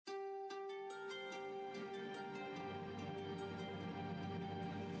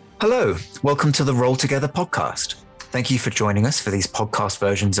Hello, welcome to the Roll Together podcast. Thank you for joining us for these podcast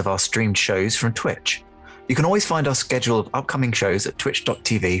versions of our streamed shows from Twitch. You can always find our schedule of upcoming shows at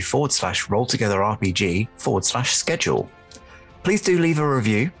twitch.tv/rolltogetherrpg/schedule. Please do leave a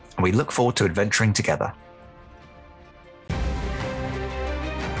review, and we look forward to adventuring together.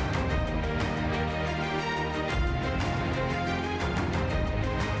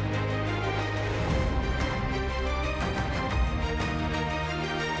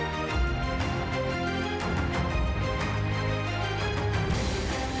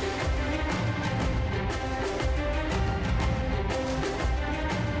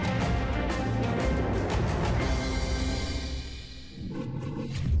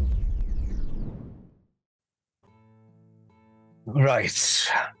 Right.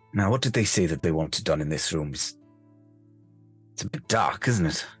 Now, what did they say that they wanted done in this room? It's a bit dark, isn't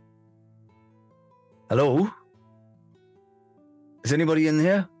it? Hello? Is anybody in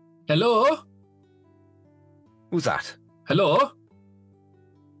here? Hello? Who's that? Hello?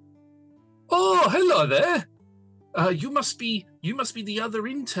 Oh, hello there. You must be the other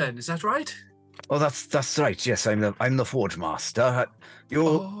intern, is that right? Oh, that's right. Yes, I'm the Forge Master.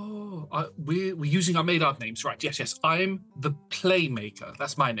 We're using our made-up names, right? Yes. I'm the Playmaker.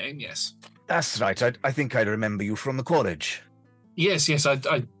 That's my name. Yes. That's right. I think I remember you from the college. Yes.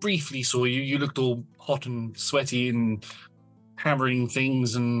 I briefly saw you. You looked all hot and sweaty and hammering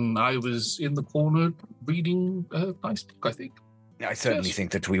things, and I was in the corner reading a nice book, I think. I certainly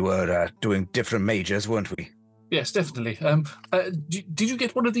think that we were doing different majors, weren't we? Yes, definitely. Did you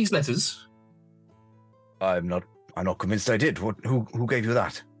get one of these letters? I'm not convinced I did. Who gave you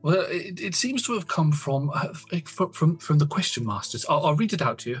that? Well, it seems to have come from the Question Masters. I'll read it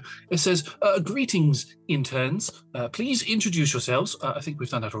out to you. It says, "Greetings, interns. Please introduce yourselves." I think we've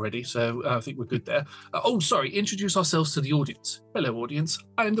done that already, so I think we're good there. Introduce ourselves to the audience. Hello, audience.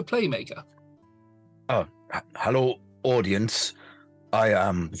 I am the Playmaker. Oh, hello, audience. I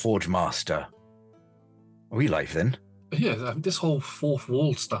am Forge Master. Are we live then? Yeah, this whole fourth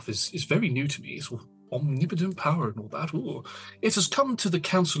wall stuff is very new to me. It's all omnipotent power and all that. Ooh. It has come to the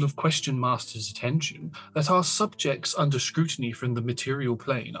Council of Question Masters' attention that our subjects under scrutiny from the material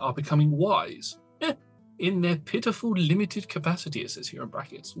plane are becoming wise, in their pitiful limited capacity, it says here in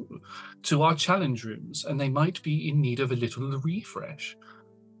brackets, to our challenge rooms, and they might be in need of a little refresh.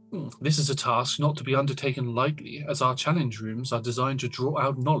 This is a task not to be undertaken lightly, as our challenge rooms are designed to draw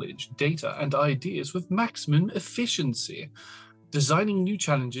out knowledge, data, and ideas with maximum efficiency. Designing new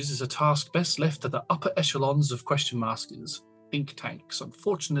challenges is a task best left to the upper echelons of Question Masters, think tanks.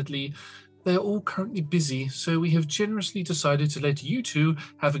 Unfortunately, they're all currently busy, so we have generously decided to let you two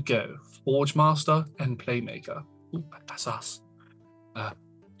have a go, Forge Master and Playmaker. Ooh, that's us.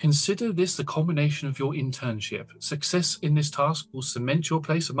 Consider this the culmination of your internship. Success in this task will cement your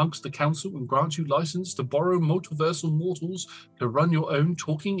place amongst the council and grant you license to borrow multiversal mortals to run your own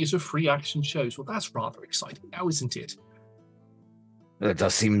Talking is a Free Action shows. Well, that's rather exciting now, isn't it? It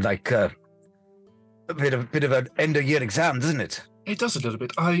does seem like a bit of an end-of-year exam, doesn't it? It does a little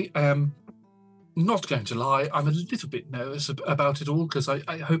bit. I am not going to lie. I'm a little bit nervous about it all because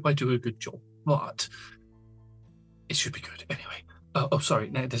I hope I do a good job. But it should be good anyway. Sorry.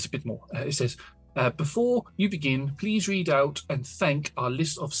 No, there's a bit more. It says, before you begin, please read out and thank our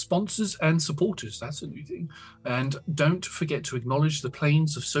list of sponsors and supporters. That's a new thing. And don't forget to acknowledge the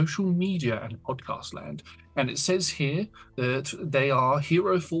planes of social media and podcast land. And it says here that they are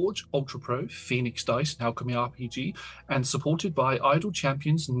Hero Forge, Ultra Pro, Phoenix Dice, and Alchemy RPG, and supported by Idle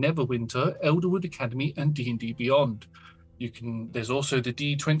Champions, Neverwinter, Elderwood Academy, and D&D Beyond. There's also the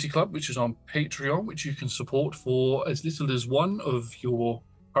D20 Club, which is on Patreon, which you can support for as little as one of your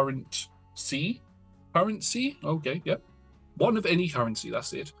currency. Okay, yep. One of any currency,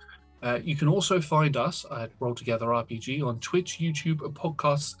 that's it. You can also find us at Roll Together RPG on Twitch, YouTube,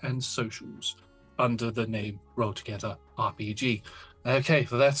 podcasts, and socials under the name Roll Together RPG. Okay,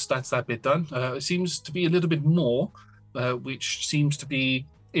 so that's that bit done. It seems to be a little bit more, which seems to be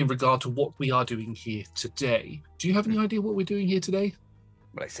in regard to what we are doing here today. Do you have any idea what we're doing here today?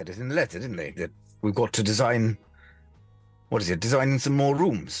 Well, I said it in the letter, didn't I? That we've got to design, designing some more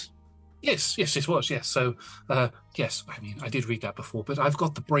rooms. Yes, it was, yes. So, yes, I mean, I did read that before, but I've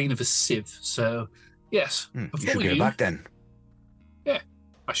got the brain of a sieve, so, yes. You should give it back then. Yeah,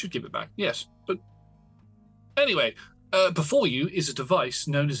 I should give it back, yes. But anyway, before you is a device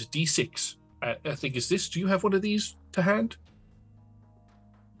known as a D6. I think is this. Do you have one of these to hand?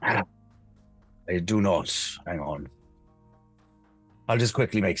 I do not. Hang on. I'll just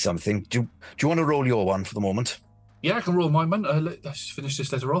quickly make something. Do you want to roll your one for the moment? Yeah, I can roll my man. Let's just finish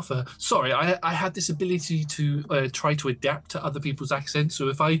this letter off. Sorry, I had this ability to try to adapt to other people's accents. So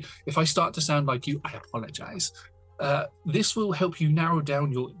if I start to sound like you, I apologize. This will help you narrow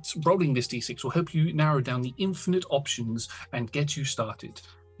down rolling this d6 will help you narrow down the infinite options and get you started.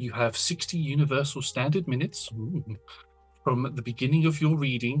 You have 60 universal standard minutes. From the beginning of your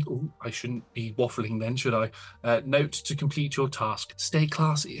reading. Oh, I shouldn't be waffling then, should I? Note to complete your task. Stay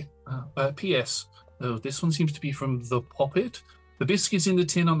classy. P.S. Oh, this one seems to be from the Poppet. The biscuits in the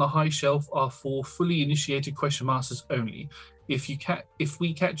tin on the high shelf are for fully initiated question masters only. If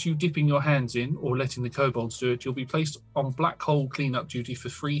we catch you dipping your hands in or letting the kobolds do it, you'll be placed on black hole cleanup duty for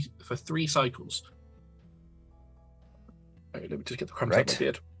 3 cycles. Right, let me just get the crumbs out of my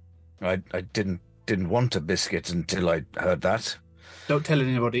beard. I didn't want a biscuit until I heard that. Don't tell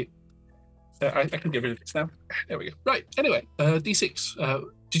anybody. I can get rid of this now. There we go. Right. Anyway, D6.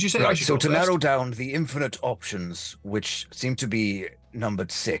 Did you say? Right. So to narrow down the infinite options, which seem to be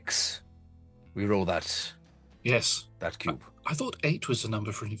numbered 6, we roll that. Yes. That cube. I thought 8 was the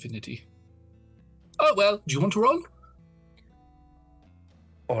number for infinity. Oh well. Do you want to roll?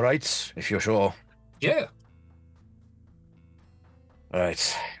 All right, if you're sure. Yeah. All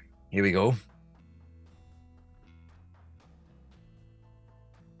right. Here we go.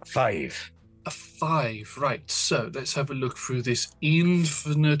 5. A 5, right. So let's have a look through this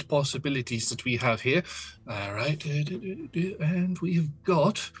infinite possibilities that we have here. All right, and we have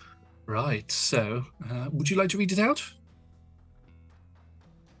got, right, so would you like to read it out?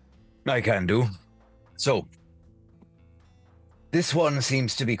 I can do. So, this one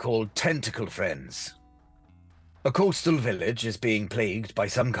seems to be called Tentacle Friends. A coastal village is being plagued by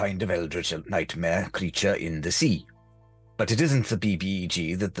some kind of eldritch nightmare creature in the sea. But it isn't the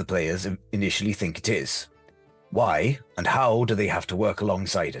BBEG that the players initially think it is. Why and how do they have to work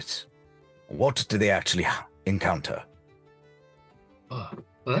alongside it? What do they actually encounter? Oh,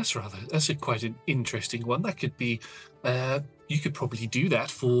 well, that's quite an interesting one. That could be, you could probably do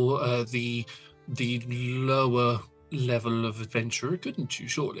that for the lower level of adventurer, couldn't you,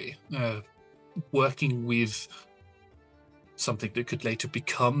 surely? Working with something that could later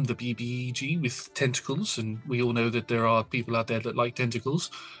become the BBEG with tentacles, and we all know that there are people out there that like tentacles.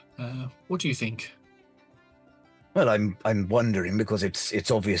 What do you think? Well, I'm wondering because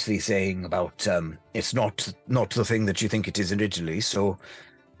it's obviously saying about it's not the thing that you think it is originally. So,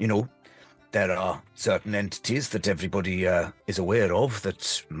 there are certain entities that everybody is aware of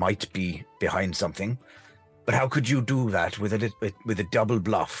that might be behind something. But how could you do that with a double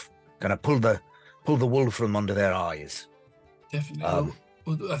bluff? Kind of pull the wool from under their eyes? Definitely.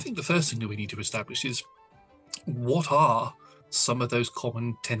 Well, I think the first thing that we need to establish is what are some of those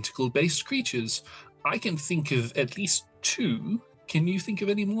common tentacle-based creatures? I can think of at least 2. Can you think of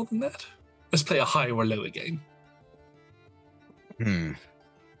any more than that? Let's play a higher or lower game.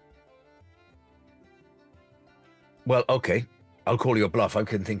 Well, okay. I'll call you a bluff. I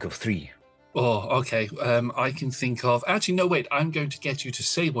can think of 3. Oh, okay. I can think of... Actually, no, wait. I'm going to get you to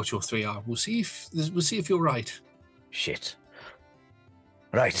say what your 3 are. We'll see if you're right. Shit.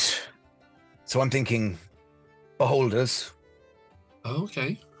 Right. So I'm thinking beholders. Oh,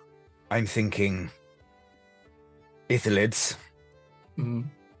 okay. I'm thinking ithalids. Mm.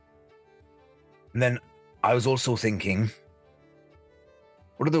 And then I was also thinking,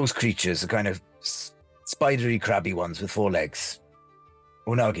 what are those creatures, the kind of spidery, crabby ones with 4 legs?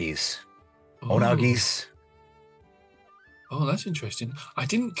 Unagis. Oh. Unagis. Oh, that's interesting. I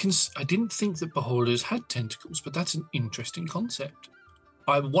didn't think that beholders had tentacles, but that's an interesting concept.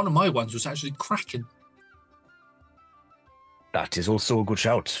 One of my ones was actually Kraken. That is also a good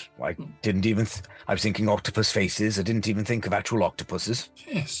shout. I didn't even... I was thinking octopus faces. I didn't even think of actual octopuses.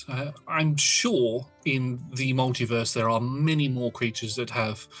 Yes, I'm sure in the multiverse there are many more creatures that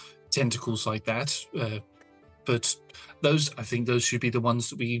have tentacles like that. But I think those should be the ones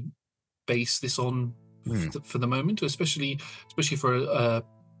that we base this on for the moment, especially for a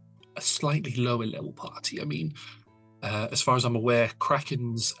slightly lower level party. I mean, as far as I'm aware,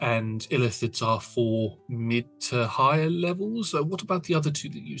 Krakens and Illithids are for mid to higher levels. What about the other 2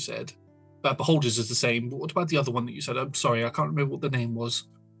 that you said? Beholders is the same, but what about the other one that you said? I'm sorry, I can't remember what the name was.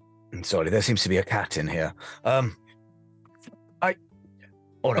 I'm sorry, there seems to be a cat in here.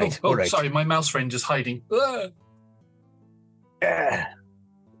 All right. Sorry, my mouse friend is hiding.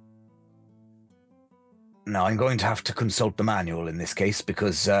 Now, I'm going to have to consult the manual in this case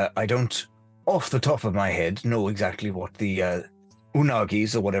because I don't, off the top of my head, know exactly what the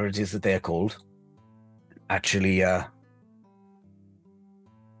unagis, or whatever it is that they're called, actually are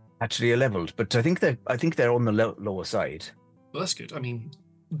leveled. But I think they're on the lower side. Well, that's good. I mean,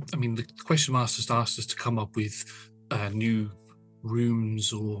 the question master's asked us to come up with new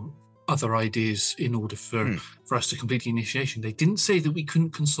rooms or other ideas in order for us to complete the initiation. They didn't say that we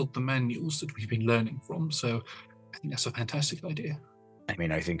couldn't consult the manuals that we've been learning from, so I think that's a fantastic idea. I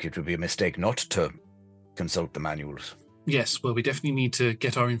mean, I think it would be a mistake not to consult the manuals. Yes, well, we definitely need to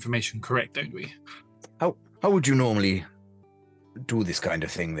get our information correct, don't we? How would you normally do this kind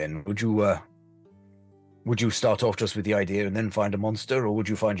of thing then? Would you start off just with the idea and then find a monster, or would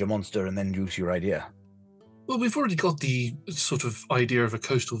you find your monster and then use your idea? Well, we've already got the sort of idea of a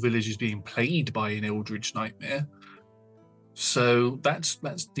coastal village as being plagued by an eldritch nightmare. So that's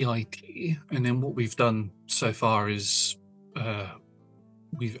the idea. And then what we've done so far is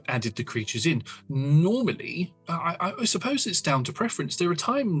we've added the creatures in. Normally, I suppose it's down to preference. There are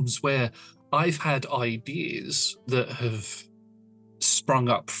times where I've had ideas that have sprung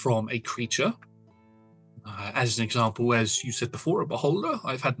up from a creature. As an example, as you said before, a beholder.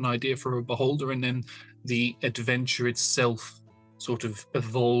 I've had an idea for a beholder, and then the adventure itself sort of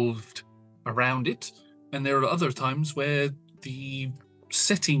evolved around it. And there are other times where the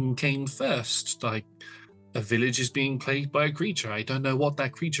setting came first, like a village is being plagued by a creature. I don't know what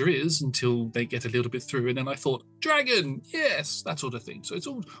that creature is until they get a little bit through, and then I thought, dragon, yes, that sort of thing. So it's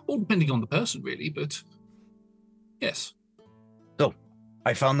all depending on the person, really, but yes. So,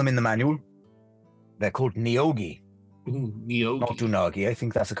 I found them in the manual. They're called Neogi. Ooh, Neogi. Not Unagi. I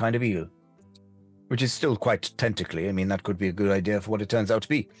think that's a kind of eel. Which is still quite tentacly. I mean, that could be a good idea for what it turns out to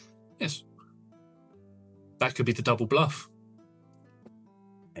be. Yes. That could be the double bluff.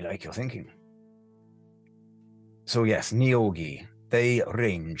 I like your thinking. So yes, Neogi. They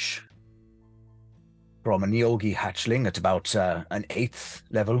range from a Neogi hatchling at about an 8th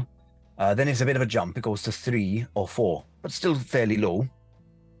level. Then it's a bit of a jump. It goes to 3 or 4, but still fairly low.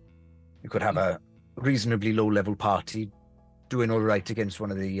 You could have a reasonably low-level party doing all right against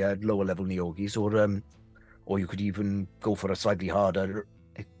one of the lower-level Neogis, or you could even go for a slightly harder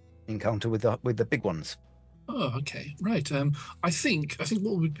encounter with the big ones. Oh, okay, right. I think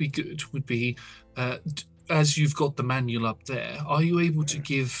what would be good would be, as you've got the manual up there, are you able to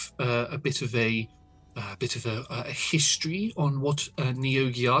give a bit of a history on what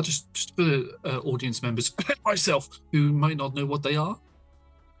Neogi are, just for audience members, myself, who might not know what they are?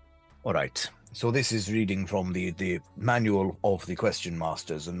 All right. So this is reading from the manual of the Question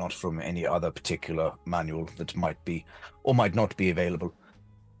Masters and not from any other particular manual that might be or might not be available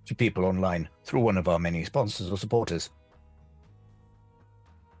to people online through one of our many sponsors or supporters.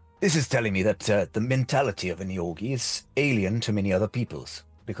 This is telling me that the mentality of a Neogi is alien to many other peoples,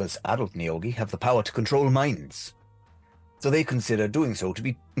 because adult Neogi have the power to control minds. So they consider doing so to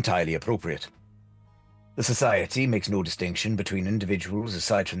be entirely appropriate. The society makes no distinction between individuals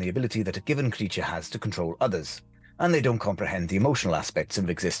aside from the ability that a given creature has to control others, and they don't comprehend the emotional aspects of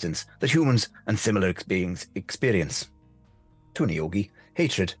existence that humans and similar beings experience. To Neogi,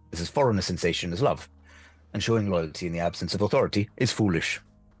 hatred is as foreign a sensation as love, and showing loyalty in the absence of authority is foolish.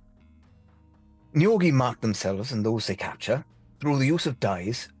 Neogi mark themselves and those they capture through the use of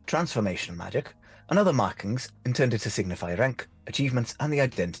dyes, transformation magic, and other markings intended to signify rank, achievements, and the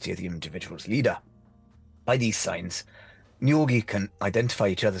identity of the individual's leader. By these signs, Neogi can identify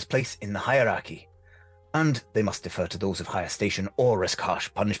each other's place in the hierarchy, and they must defer to those of higher station or risk harsh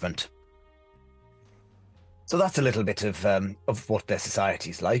punishment. So that's a little bit of what their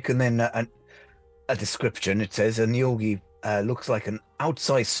society's like, and then a description. It says a Neogi looks like an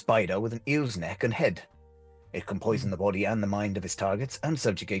outsized spider with an eel's neck and head. It can poison the body and the mind of its targets and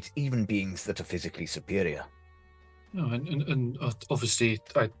subjugate even beings that are physically superior. No, and obviously,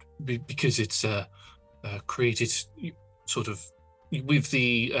 because it's created sort of with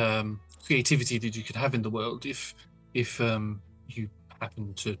the creativity that you could have in the world. If you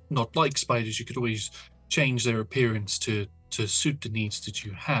happen to not like spiders, you could always change their appearance to suit the needs that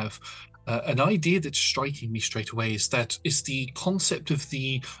you have. An idea that's striking me straight away is the concept of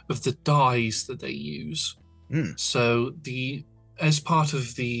the dyes that they use. So as part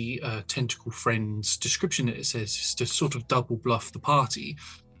of the Tentacle Friends description, it says is to sort of double bluff the party.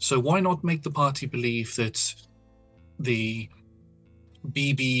 So why not make the party believe that the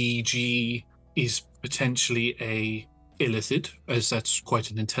BBG is potentially a illithid, as that's quite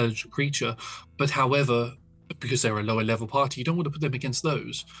an intelligent creature, but however, because they're a lower level party, you don't want to put them against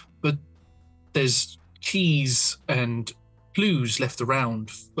those. But there's keys and clues left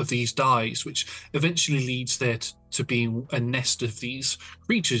around of these dyes, which eventually leads there to being a nest of these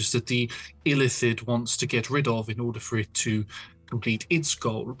creatures that the illithid wants to get rid of in order for it to complete its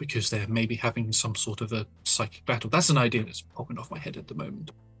goal, because they're maybe having some sort of a psychic battle. That's an idea that's popping off my head at the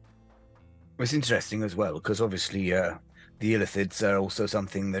moment. It's interesting as well, because obviously the illithids are also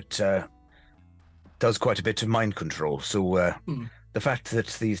something that does quite a bit of mind control. So Hmm. the fact that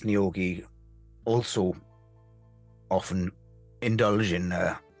these Neogi also often indulge in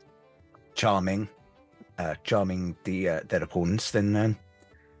charming their opponents, then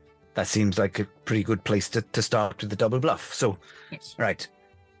that seems like a pretty good place to start with the double bluff. So, Yes. right.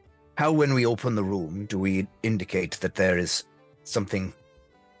 How, when we open the room, do we indicate that there is something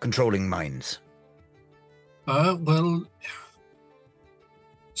controlling minds? Well,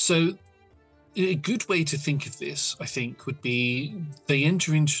 so a good way to think of this, I think, would be they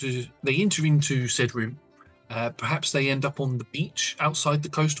enter into said room. Perhaps they end up on the beach outside the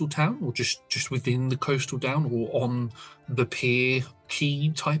coastal town, or just within the coastal town, or on the pier quay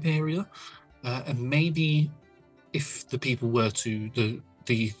type area. And maybe if the people were to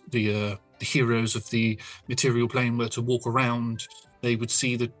the heroes of the material plane were to walk around, they would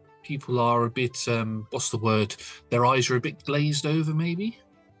see that people are a bit what's the word? Their eyes are a bit glazed over, maybe.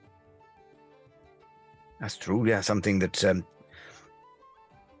 That's true, yeah, something that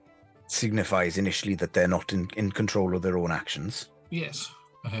signifies initially that they're not in control of their own actions. Yes.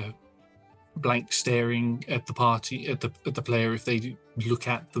 Blank staring at the party, at the player if they look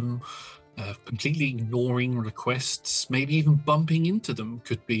at them, completely ignoring requests, maybe even bumping into them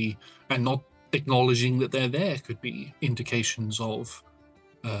could be, and not acknowledging that they're there could be indications of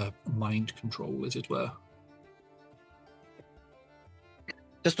mind control, as it were.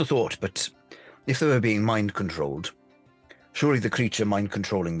 Just a thought, but if they were being mind controlled, surely the creature mind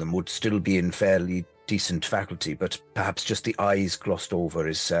controlling them would still be in fairly decent faculty, but perhaps just the eyes glossed over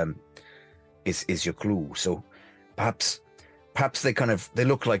is your clue. So perhaps they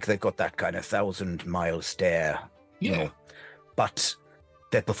look like they've got that kind of 1,000-mile stare, but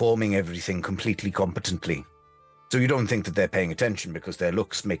they're performing everything completely competently. So you don't think that they're paying attention because their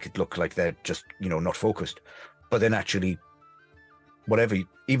looks make it look like they're just, not focused. But then actually, whatever,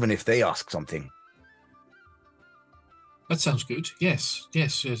 even if they ask something. That sounds good. Yes,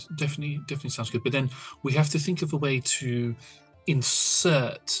 definitely sounds good. But then we have to think of a way to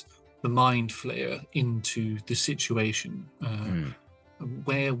insert the mind flayer into the situation.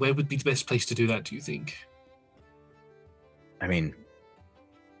 Where would be the best place to do that, do you think? I mean,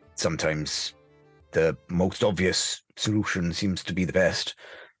 sometimes the most obvious solution seems to be the best.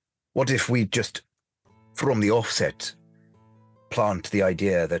 What if we just, from the offset, plant the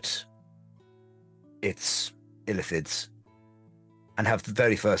idea that it's illithids and have the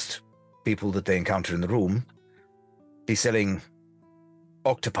very first people that they encounter in the room be selling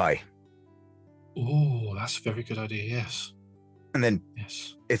octopi? Oh, that's a very good idea, yes. And then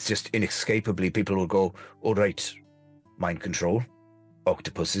Yes. It's just inescapably people will go, all right, mind control,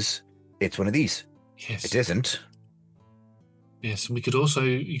 octopuses, it's one of these. Yes. It isn't. Yes, and you could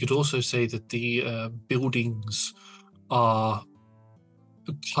also say that the buildings are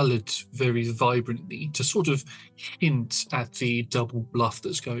coloured very vibrantly to sort of hint at the double bluff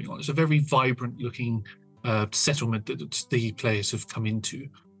that's going on. It's a very vibrant looking settlement that the players have come into.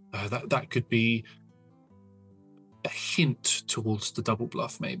 That could be a hint towards the double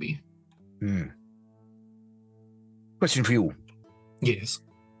bluff, maybe. Question for you. Yes.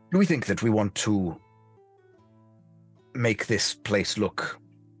 Do we think that we want to make this place look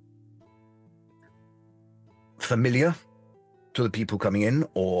familiar to the people coming in,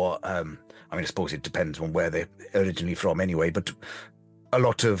 or I suppose it depends on where they're originally from anyway, but a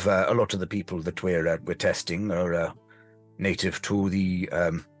lot of the people that we're testing are native to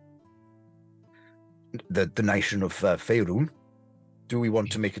the nation of Faerun. Do we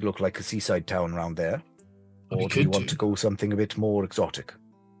want to make it look like a seaside town around there, or do we want to go something a bit more exotic?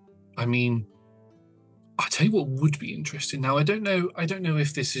 I mean, I'll tell you what would be interesting. Now, I don't know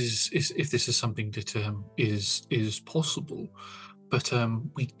if this is something that is possible, but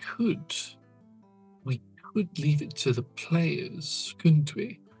we could leave it to the players, couldn't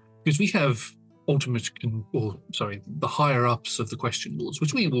we? Because we have the higher ups of the Question Lords,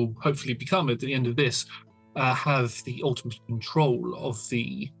 which we will hopefully become at the end of this, have the ultimate control of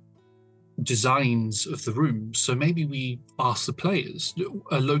the designs of the rooms. So maybe we ask the players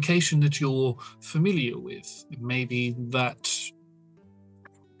a location that you're familiar with. Maybe that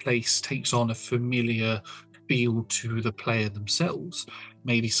place takes on a familiar feel to the player themselves.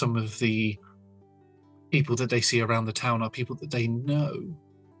 Maybe some of the people that they see around the town are people that they know.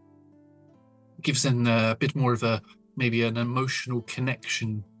 Gives them a bit more of maybe an emotional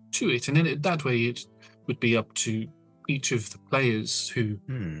connection to it, and then that way it would be up to each of the players who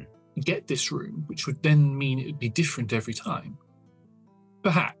get this room, which would then mean it would be different every time.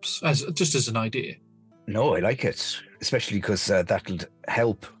 Perhaps, as an idea. No, I like it, especially because that'll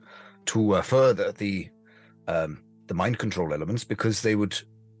help to further the mind control elements, because they would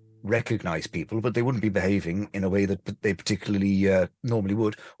recognize people, but they wouldn't be behaving in a way that they particularly normally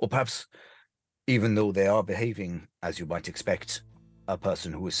would. Or perhaps, even though they are behaving as you might expect a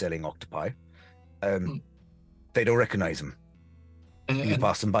person who is selling octopi, they don't recognize them. You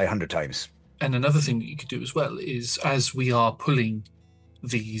pass them by 100 times. And another thing that you could do as well is, as we are pulling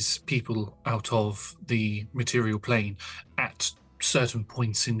these people out of the material plane at certain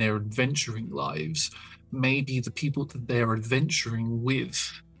points in their adventuring lives, maybe the people that they're adventuring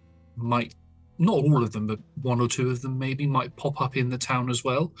with might, not all of them, but one or two of them maybe, might pop up in the town as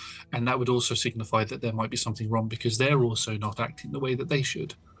well. And that would also signify that there might be something wrong because they're also not acting the way that they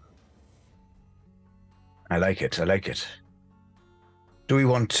should. I like it. Do we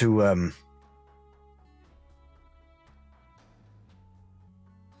want to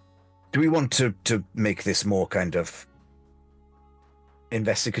to make this more kind of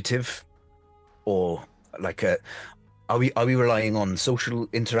investigative, or like are we relying on social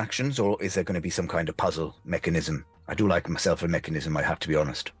interactions, or is there going to be some kind of puzzle mechanism? I do like myself a mechanism, I have to be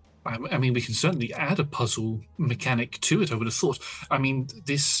honest. I mean, we can certainly add a puzzle mechanic to it, I would have thought. I mean,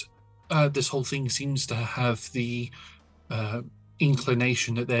 this whole thing seems to have the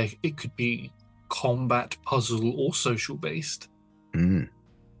inclination that it could be combat, puzzle, or social based.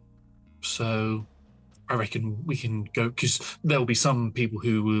 So I reckon we can go, because there'll be some people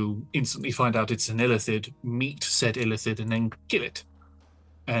who will instantly find out it's an illithid, meet said illithid, and then kill it.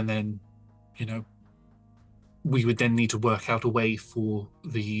 And then, we would then need to work out a way for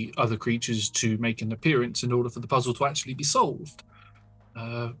the other creatures to make an appearance in order for the puzzle to actually be solved.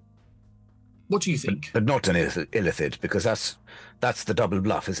 What do you think? But not an illithid, because that's the double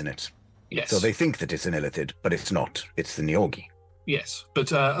bluff, isn't it? Yes. So they think that it's an illithid, but it's not. It's the Neogi. Yes, but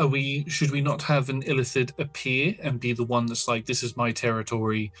should we not have an illithid appear and be the one that's like, this is my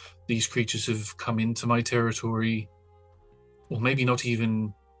territory, these creatures have come into my territory? Or maybe not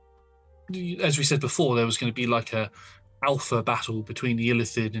even, as we said before, there was going to be like a alpha battle between the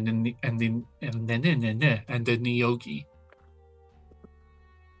illithid and the Neogi.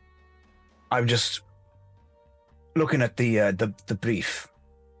 I'm just looking at the brief.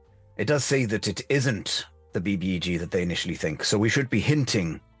 It does say that it isn't the BBEG that they initially think, so we should be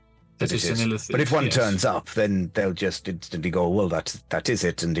hinting that it is. An illithid, but if one turns up, then they'll just instantly go, well, that is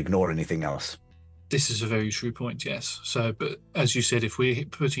it, and ignore anything else. This is a very true point, yes. So, but as you said, if we're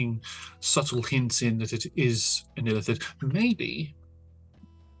putting subtle hints in that it is an illithid,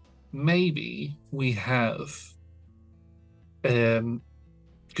 maybe we have,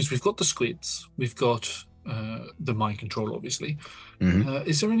 because we've got the squids, we've got the mind control, obviously.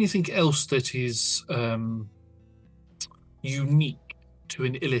 Is there anything else that is unique to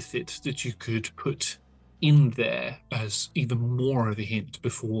an illithid that you could put in there as even more of a hint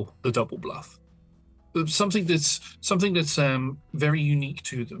before the double bluff? Something that's very unique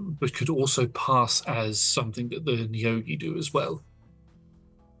to them, but could also pass as something that the Neogi do as well.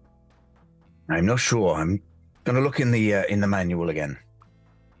 I'm not sure. I'm going to look in the manual again.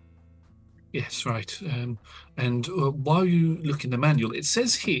 Yes, right. And while you look in the manual, it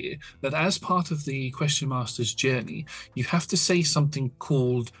says here that as part of the Question Master's journey, you have to say something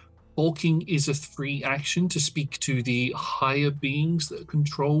called "talking is a free action" to speak to the higher beings that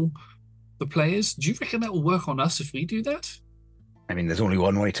control the players. Do you reckon that will work on us if we do that? I mean, there's only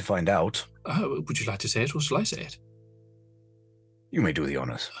one way to find out. Would you like to say it, or shall I say it? You may do the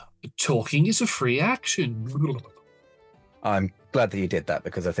honors. Talking is a free action. I'm glad that you did that,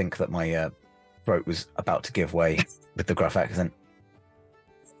 because I think that my throat was about to give way with the gruff accent.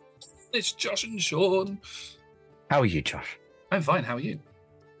 It's Josh and Sean. How are you, Josh? I'm fine. How are you?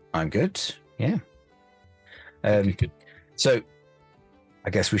 I'm good. Yeah. Good. So,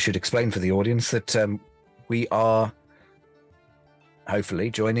 I guess we should explain for the audience that we are hopefully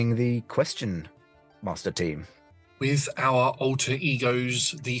joining the Question Master team. With our alter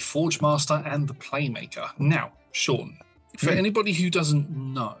egos, the Forge Master and the Playmaker. Now, Sean, for anybody who doesn't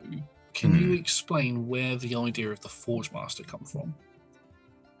know, can you explain where the idea of the Forge Master come from?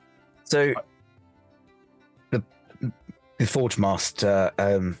 So, the Forge Master,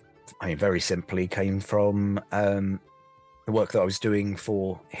 very simply came from the work that I was doing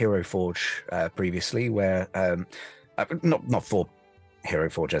for Hero Forge previously, where not for Hero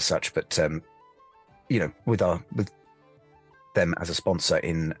Forge as such, but with them as a sponsor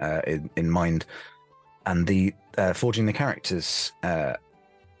in mind, and the forging the characters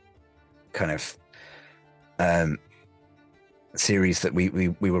kind of series that we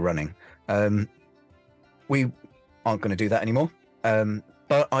were running. We aren't going to do that anymore.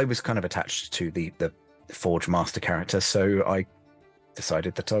 But I was kind of attached to the Forge Master character, so I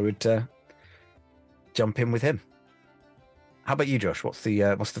decided that I would jump in with him. How about you, Josh? What's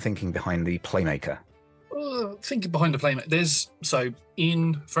the thinking behind the Playmaker? Thinking behind the playmat,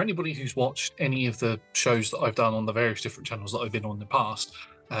 for anybody who's watched any of the shows that I've done on the various different channels that I've been on in the past,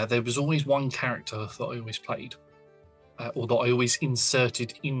 there was always one character that I always played, or that I always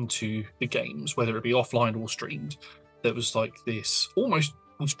inserted into the games, whether it be offline or streamed. That was like this, almost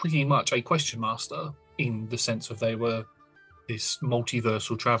was pretty much a question master in the sense of they were this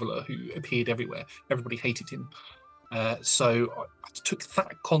multiversal traveler who appeared everywhere. Everybody hated him. So I took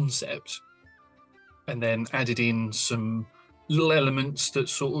that concept and then added in some little elements that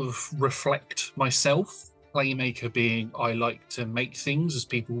sort of reflect myself. Playmaker being I like to make things, as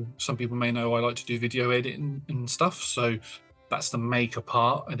some people may know, I like to do video editing and stuff. So that's the maker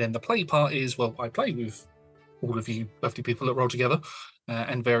part. And then the play part is, well, I play with all of you lovely people that roll together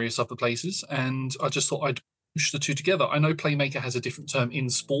and various other places. And I just thought I'd push the two together. I know Playmaker has a different term in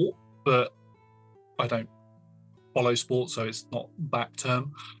sport, but I don't follow sport, so it's not that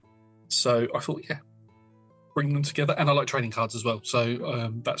term. I thought, bring them together. And I like trading cards as well.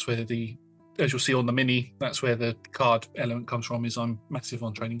 So that's where as you'll see on the mini, that's where the card element comes from, is I'm massive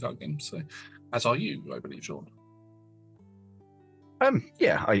on trading card games. So as are you, I believe, Sean. I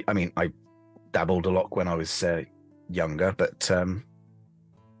mean, I dabbled a lot when I was younger, but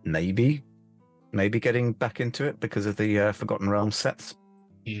maybe getting back into it because of the Forgotten Realms sets.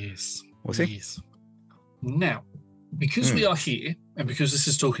 Yes. We'll see. Yes. Now, because we are here, and because this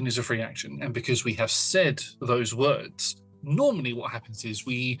is Talking is a Free Action, and because we have said those words, normally what happens is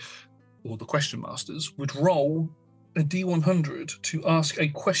the question masters, would roll a D100 to ask a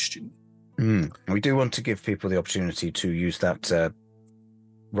question. We do want to give people the opportunity to use that,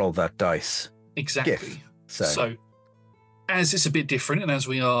 roll that dice. Exactly. GIF, so, as it's a bit different, and as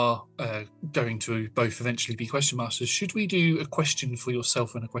we are going to both eventually be question masters, should we do a question for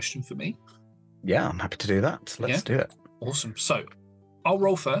yourself and a question for me? Yeah, I'm happy to do that. Let's do it. Awesome. So I'll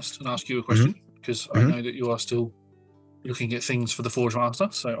roll first and ask you a question, because I know that you are still looking at things for the Forge Master.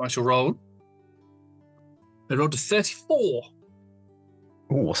 So I shall roll. I rolled a 34.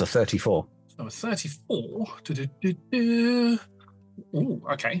 Oh, what's a 34? So a 34. Oh,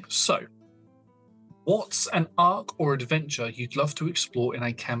 okay. So what's an arc or adventure you'd love to explore in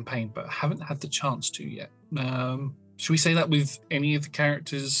a campaign but haven't had the chance to yet? Should we say that with any of the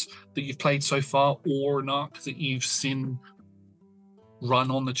characters that you've played so far, or an arc that you've seen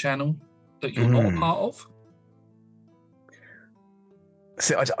run on the channel that you're not a part of?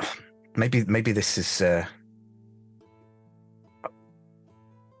 So maybe this is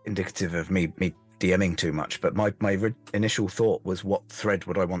indicative of me DMing too much, but my initial thought was, what thread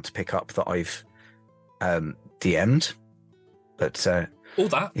would I want to pick up that I've DM'd? But all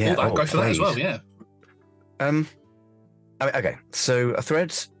that, go for that as well. Yeah. Okay, so a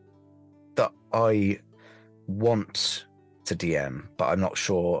thread that I want to DM, but I'm not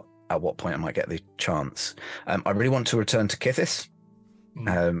sure at what point I might get the chance. I really want to return to Kithis,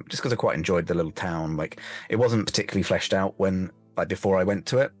 just because I quite enjoyed the little town. Like, it wasn't particularly fleshed out before I went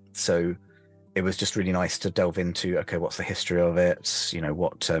to it, so it was just really nice to delve into. Okay, what's the history of it? You know,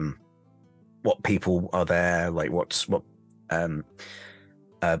 what people are there? Like, not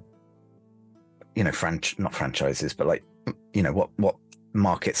franchises, but like, you know, what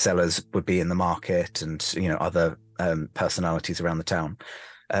market sellers would be in the market, and you know, other personalities around the town.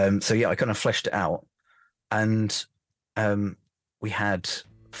 So yeah, I kind of fleshed it out, and we had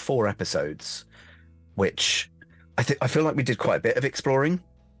 4 episodes, which I feel like we did quite a bit of exploring,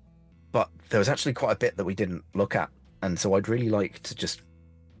 but there was actually quite a bit that we didn't look at, and so I'd really like to just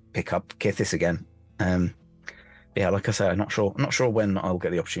pick up Kithis again. Yeah, like I say, I'm not sure when I'll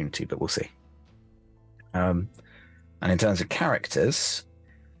get the opportunity, but we'll see. And in terms of characters,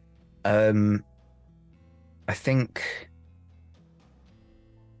 I think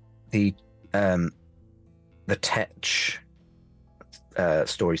the Tetch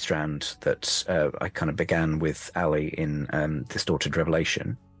story strand that I kind of began with Ali in Distorted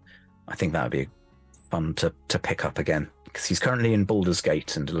Revelation, I think that would be fun to pick up again, because he's currently in Baldur's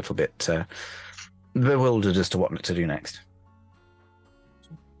Gate and a little bit bewildered as to what to do next.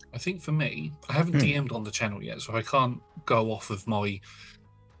 I think for me, I haven't DM'd on the channel yet, so I can't go off of my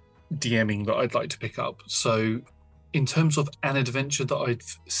DMing that I'd like to pick up. So in terms of an adventure that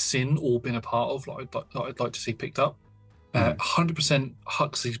I've seen or been a part of, that I'd like to see picked up, 100%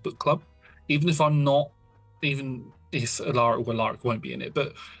 Huxley's Book Club. Even if Alaric won't be in it,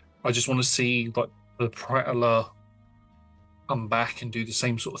 but I just want to see like the Prattler come back and do the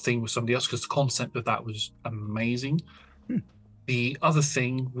same sort of thing with somebody else, because the concept of that was amazing. The other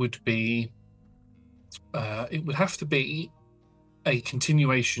thing would be, it would have to be a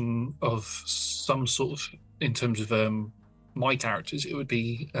continuation of some sort of, in terms of my characters, it would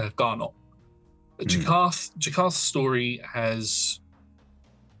be Garnot. Jakarth's story has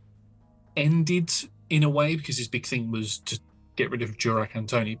ended in a way because his big thing was to get rid of Jurak and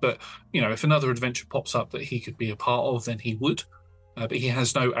Tony. But, if another adventure pops up that he could be a part of, then he would. But he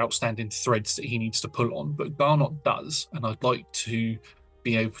has no outstanding threads that he needs to pull on. But Garnot does, and I'd like to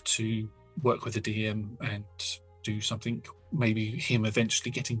be able to work with the DM and do something, maybe him eventually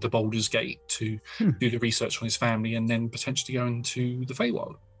getting to Baldur's Gate to do the research on his family and then potentially going to the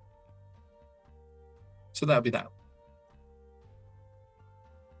Feywild. So that'll be that.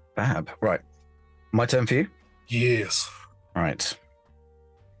 Fab. Right. My turn for you? Yes. Right.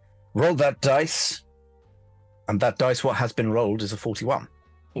 Roll that dice. And that dice, what has been rolled, is a 41.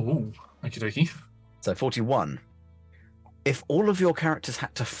 Ooh, okie dokie. So 41. If all of your characters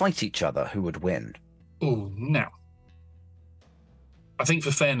had to fight each other, who would win? Oh, now. I think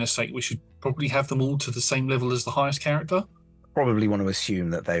for fairness' sake, we should probably have them all to the same level as the highest character. Probably want to assume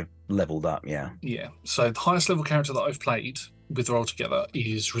that they've leveled up, yeah. Yeah. So the highest level character that I've played with Roll Together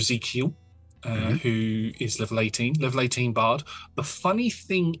is Razikiel, who is level 18. Level 18 Bard. The funny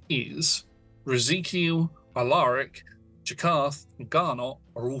thing is, Razikiel, Alaric, Jakarth, and Garnot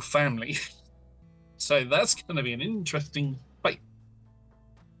are all family. So that's going to be an interesting fight.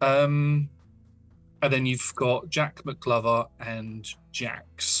 And then you've got Jack McGlover and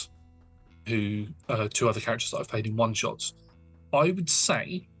Jax, who are two other characters that I've played in one-shots. I would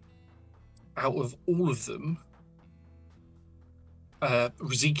say, out of all of them,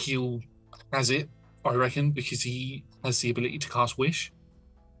 Razikiel has it, I reckon, because he has the ability to cast Wish.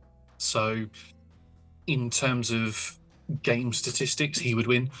 So, in terms of game statistics, he would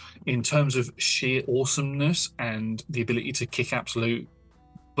win. In terms of sheer awesomeness and the ability to kick absolute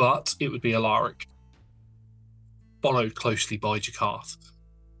butt, it would be Alaric, followed closely by Jakarth.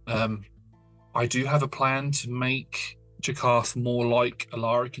 I do have a plan to make Jakarth more like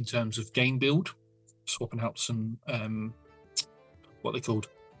Alaric in terms of game build, swapping out some what they called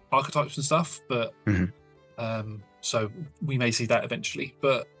archetypes and stuff. But so we may see that eventually.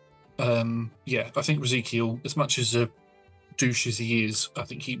 But I think Razikiel, as much as a douche as he is, I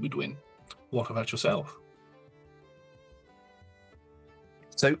think he would win. What about yourself?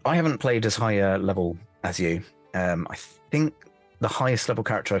 So I haven't played as high a level as you. I think the highest level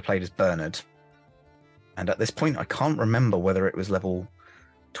character I played is Bernard. And at this point, I can't remember whether it was level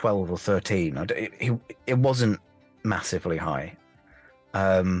 12 or 13. It wasn't massively high.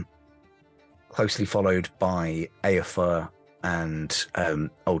 Closely followed by Aothar and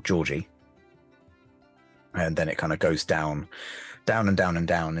old Georgie. And then it kind of goes down and down and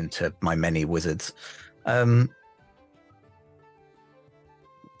down into my many wizards. But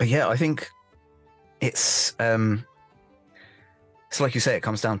yeah, I think it's like you say, it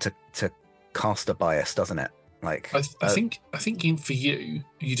comes down to caster bias, doesn't it? Like I think for you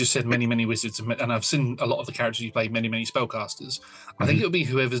just said many wizards, and I've seen a lot of the characters you play, many spellcasters. I think it'll be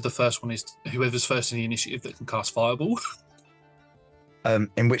whoever's first in the initiative that can cast Fireball.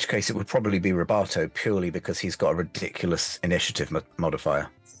 In which case it would probably be Roberto, purely because he's got a ridiculous initiative modifier.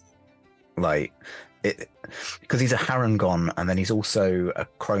 Like it, because he's a Harangon, and then he's also a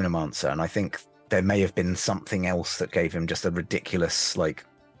Chronomancer, and I think there may have been something else that gave him just a ridiculous, like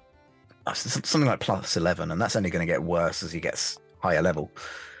something like plus 11, and that's only going to get worse as he gets higher level.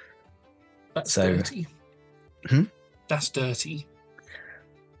 That's dirty. That's dirty.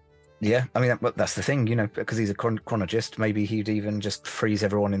 Yeah, I mean, that's the thing, because he's a chronologist, maybe he'd even just freeze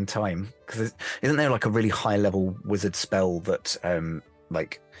everyone in time. Because isn't there like a really high level wizard spell that,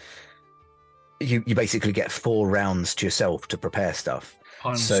 like, you basically get 4 rounds to yourself to prepare stuff?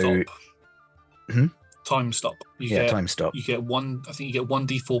 Time stop. Time stop. Time stop. You get one. I think you get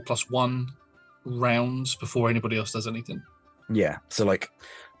 1d4 plus 1 rounds before anybody else does anything. Yeah, so like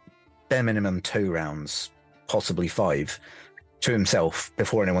bare minimum 2 rounds, possibly 5. To himself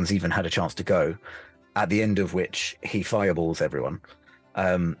before anyone's even had a chance to go, at the end of which he fireballs everyone.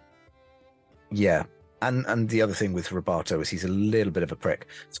 Yeah, and the other thing with Roberto is he's a little bit of a prick,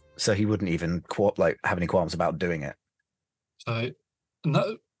 so he wouldn't even have any qualms about doing it. So,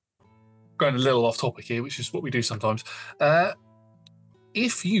 no, going a little off topic here, which is what we do sometimes.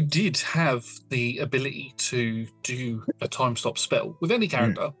 If you did have the ability to do a time stop spell with any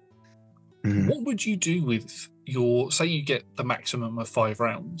character, what would you do with say you get the maximum of 5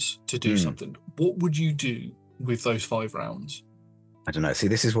 rounds to do something? What would you do with those 5 rounds? I don't know. See,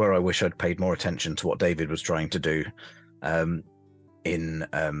 this is where I wish I'd paid more attention to what David was trying to do in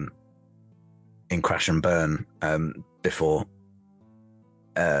Crash and Burn before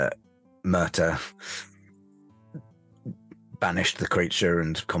Murta banished the creature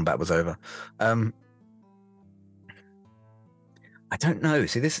and combat was over. I don't know.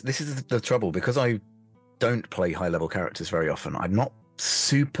 See, this is the trouble, because I don't play high level characters very often. I'm not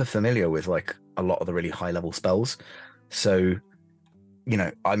super familiar with like a lot of the really high level spells, so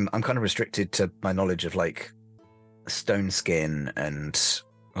I'm kind of restricted to my knowledge of like stone skin and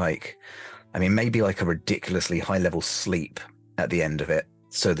like, I mean, maybe like a ridiculously high level sleep at the end of it,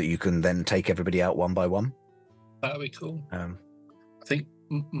 so that you can then take everybody out one by one. That would be cool. I think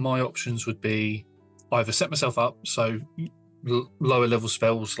my options would be either set myself up, so lower level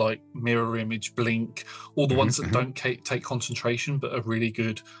spells like mirror image, blink, all the ones that don't take concentration but are really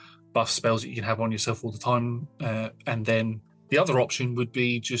good buff spells that you can have on yourself all the time. And then the other option would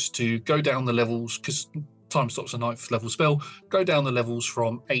be just to go down the levels, because time stop's a 9th level spell. Go down the levels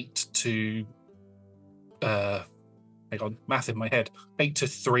from 8 to hang on, math in my head, 8 to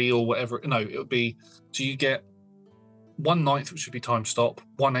 3 or whatever. No, it would be, so you get 1/9, which would be time stop,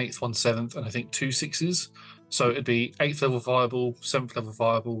 1/8, 1/7, and I think 2 6s. So it'd be 8th level viable, 7th level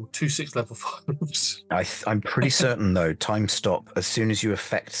viable, 2 6th level viables. I'm pretty certain though, time stop, as soon as you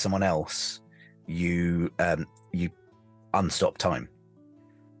affect someone else, you unstop time.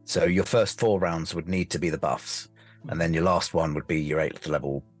 So your first 4 rounds would need to be the buffs, and then your last one would be your 8th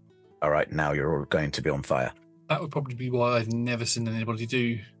level. All right, now you're all going to be on fire. That would probably be why I've never seen anybody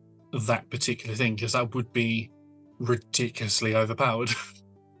do that particular thing, because that would be ridiculously overpowered.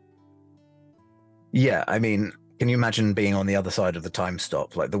 Yeah, I mean, can you imagine being on the other side of the time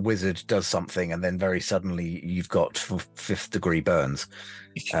stop? Like the wizard does something, and then very suddenly you've got 5th degree burns.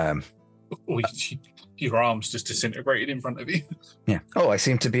 Or your arms just disintegrated in front of you. Yeah. Oh, I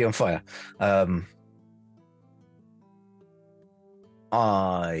seem to be on fire.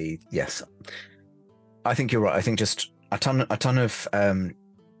 Yes, I think you're right. I think just a ton of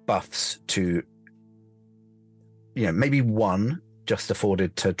buffs to, maybe one just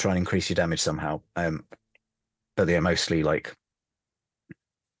afforded to try and increase your damage somehow. But they're mostly like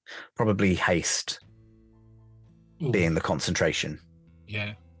probably haste. Ooh. Being the concentration.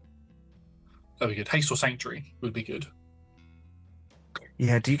 Yeah. That'd be good. Haste or Sanctuary would be good.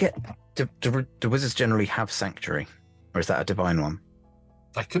 Yeah, do wizards generally have Sanctuary? Or is that a divine one?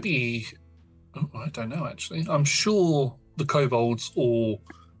 That could be... Oh, I don't know, actually. I'm sure the kobolds or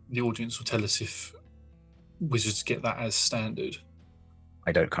the audience will tell us if wizards get that as standard.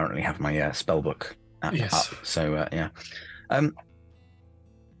 I don't currently have my spell book up, so yeah.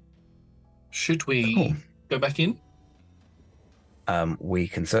 Should we go back in? We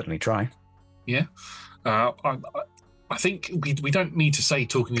can certainly try. Yeah. I think we don't need to say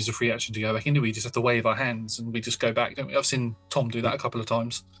talking is a free action to go back in, do we? Just have to wave our hands and we just go back, don't we? I've seen Tom do that a couple of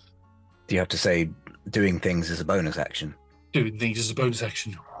times. Do you have to say doing things as a bonus action? Doing things as a bonus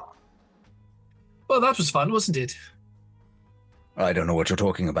action. Well, that was fun, wasn't it? I don't know what you're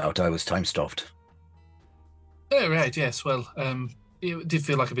talking about. I was time stopped. Oh, right, yes. Well, it did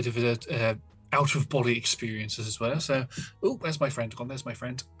feel like a bit of a out-of-body experience as well. So, there's my friend gone. There's my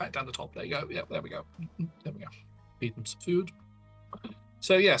friend. Right down the top. There you go. Yep, there we go. There we go. Feed them some food.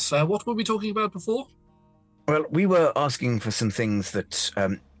 So, yes, what were we talking about before? Well, we were asking for some things that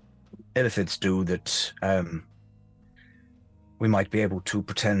illithids do that we might be able to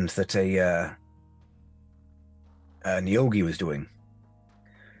pretend that a Nyogi was doing.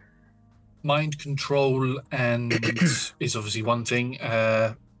 Mind control and is obviously one thing.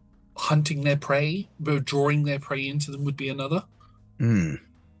 Hunting their prey, but drawing their prey into them would be another. I'm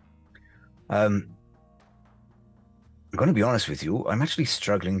going to be honest with you. I'm actually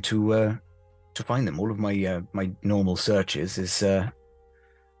struggling to find them. All of my my normal searches is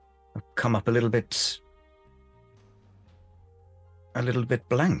come up a little bit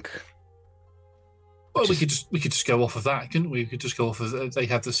blank. Well, we could just go off of that, couldn't we? We could just go off of they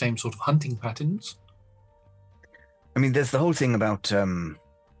have the same sort of hunting patterns. I mean, there's the whole thing about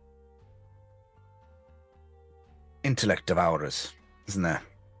intellect devourers, isn't there?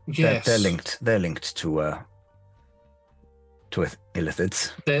 Yes, they're linked to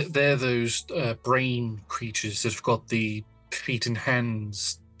illithids. They're those brain creatures that have got the feet and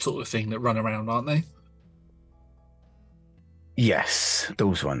hands sort of thing that run around, aren't they? Yes,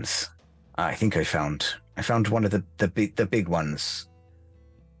 those ones. I think I found one of the big ones.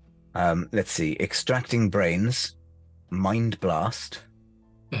 Let's see. Extracting brains, mind blast.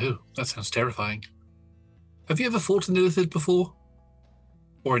 Oh, that sounds terrifying. Have you ever fought an illithid before?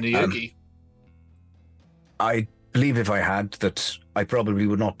 Or a Nyogi? I believe if I had, that I probably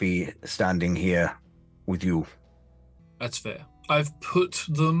would not be standing here with you. That's fair. I've put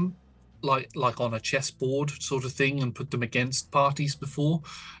them like on a chessboard sort of thing and put them against parties before.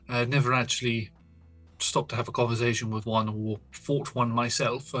 I've never actually stopped to have a conversation with one or fought one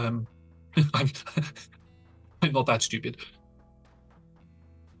myself. I'm not that stupid.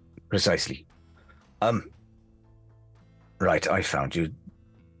 Precisely. Right, I found you.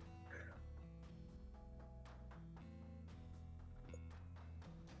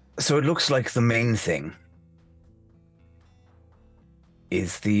 So it looks like the main thing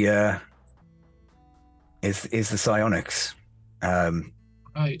is the psionics,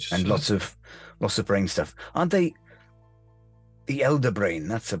 Right. and lots of brain stuff. Aren't they? The elder brain.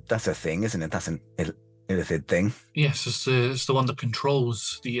 That's a thing, isn't it? That's an illithid thing. Yes, it's the one that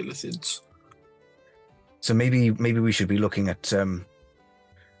controls the illithids. So maybe we should be looking at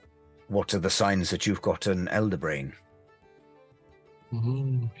what are the signs that you've got an elder brain.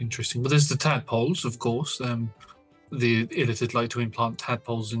 Interesting. But there's the tadpoles, of course. The illithid like to implant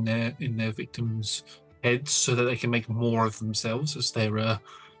tadpoles in their victims' heads so that they can make more of themselves as their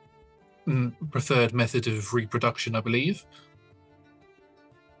preferred method of reproduction, I believe.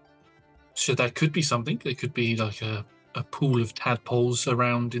 So that could be something. There could be like a pool of tadpoles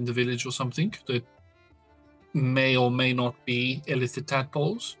around in the village or something that may or may not be illithid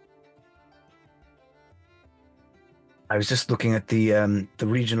tadpoles. I was just looking at the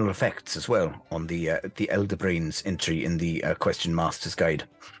regional effects as well on the elder brains entry in the Question Master's Guide,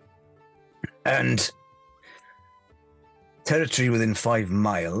 and territory within 5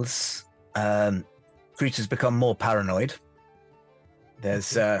 miles, creatures become more paranoid.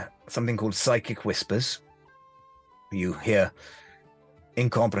 There's something called psychic whispers. You hear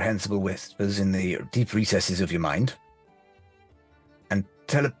incomprehensible whispers in the deep recesses of your mind, and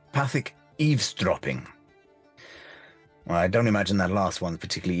telepathic eavesdropping. Well, I don't imagine that last one's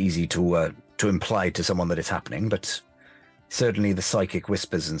particularly easy to imply to someone that it's happening, but certainly the psychic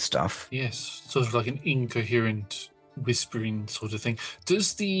whispers and stuff. Yes, sort of like an incoherent whispering sort of thing.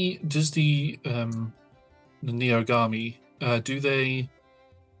 Does the Neogami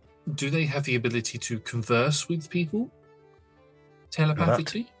do they have the ability to converse with people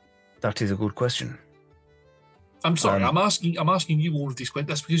telepathically? That is a good question. I'm sorry, I'm asking you all of these questions.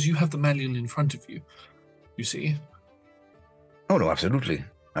 That's because you have the manual in front of you. You see. Oh no, absolutely.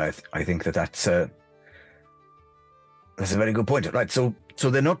 I think that's a very good point. Right, so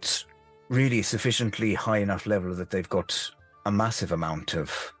they're not really sufficiently high enough level that they've got a massive amount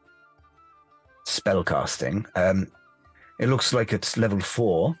of spell casting. It looks like it's level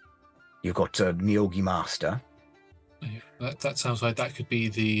 4. You've got a Neogi Master. That sounds like that could be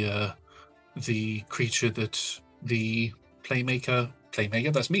the creature that the playmaker.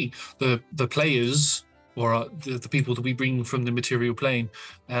 That's me. The players. Or the people that we bring from the material plane,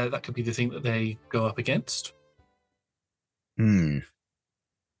 that could be the thing that they go up against. I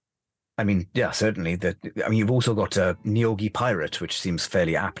mean, yeah, certainly. You've also got a Neogi Pirate, which seems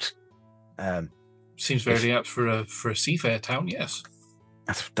fairly apt. Seems fairly apt for a seafair town, yes.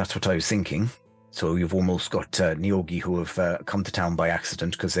 That's what I was thinking. So you've almost got Neogi who have come to town by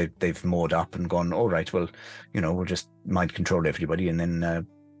accident because they've moored up and gone, all right, well, we'll just mind control everybody, and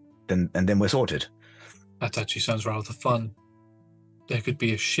then we're sorted. That actually sounds rather fun. There could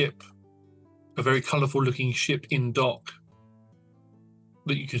be a ship, a very colourful looking ship in dock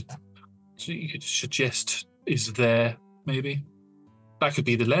that you could suggest is there, maybe. That could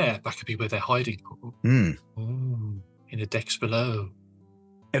be the lair. That could be where they're hiding. In the decks below.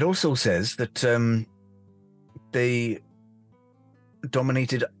 It also says that they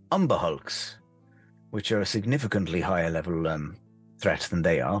dominated Umber Hulks, which are a significantly higher level threat than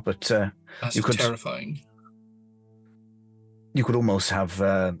they are, but that's terrifying. You could almost have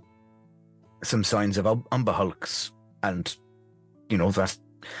some signs of Umber Hulks, and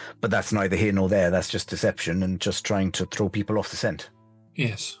that's neither here nor there. That's just deception and just trying to throw people off the scent.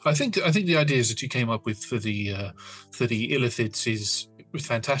 Yes, I think the ideas that you came up with for the illithids was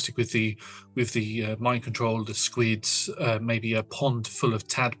fantastic. With the mind control, the squids, maybe a pond full of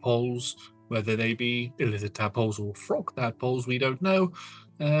tadpoles, whether they be illithid tadpoles or frog tadpoles, we don't know.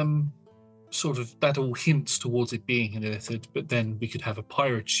 Sort of that all hints towards it being an illithid, but then we could have a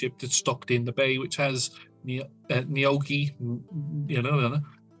pirate ship that's docked in the bay, which has Neogi,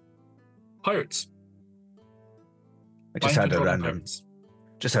 pirates. I just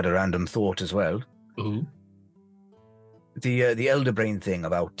had a random thought as well. Ooh. The elder brain thing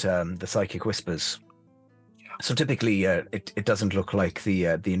about the psychic whispers. Yeah. So typically, it doesn't look like the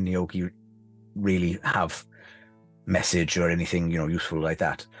Neogi really have message or anything useful like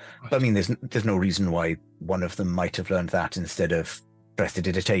that. Right. But I mean, there's no reason why one of them might have learned that instead of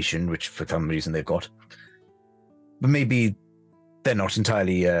prestidigitation, which for some reason they've got. But maybe they're not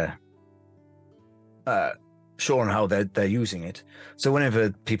entirely sure on how they're using it. So whenever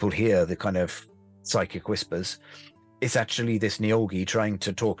people hear the kind of psychic whispers, it's actually this Neogi trying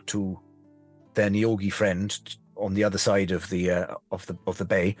to talk to their Neogi friend on the other side of the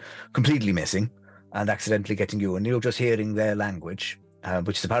bay, completely missing, and accidentally getting you, and you're just hearing their language,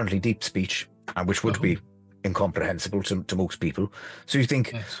 which is apparently deep speech, and which would be incomprehensible to most people. So you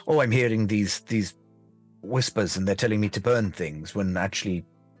think, Yes. oh, I'm hearing these whispers, and they're telling me to burn things, when actually,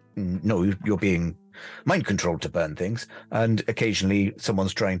 no, you're being mind controlled to burn things, and occasionally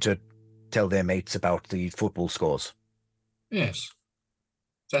someone's trying to tell their mates about the football scores. Yes.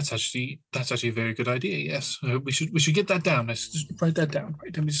 That's actually a very good idea. Yes, we should get that down. Let's just write that down.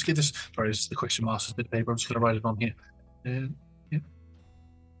 Right, let me just get this. Sorry, this is the question master's bit of paper. I'm just going to write it on here.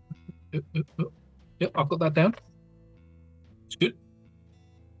 Yep, I've got that down. It's good.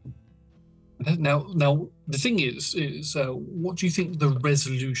 Now, the thing is, what do you think the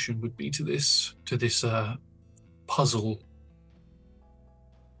resolution would be to this puzzle,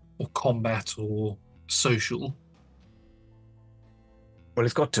 or combat, or social? Well,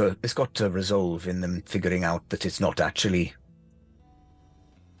 it's got to resolve in them figuring out that it's not actually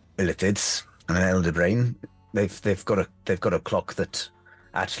illithids and an elder brain. They've got a clock that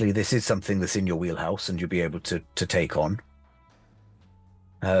actually this is something that's in your wheelhouse and you'll be able to take on.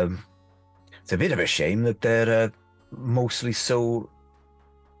 It's a bit of a shame that they're mostly so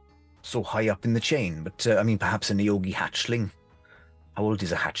high up in the chain. But I mean, perhaps a Neogi hatchling. How old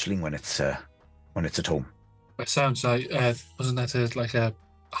is a hatchling when it's at home? It sounds like wasn't that like a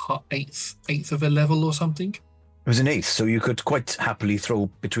eighth of a level or something? It was an eighth, so you could quite happily throw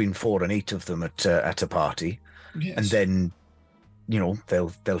between 4 and 8 of them at a party, Yes. and then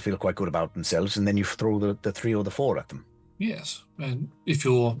they'll feel quite good about themselves, and then you throw the 3 or the 4 at them. Yes, and if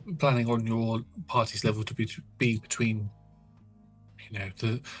you're planning on your party's level to be between,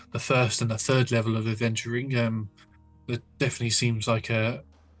 the first and the third level of adventuring, that definitely seems like a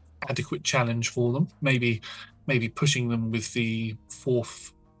adequate challenge for them. Maybe pushing them with the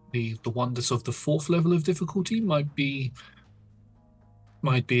wonders of the 4th level of difficulty might be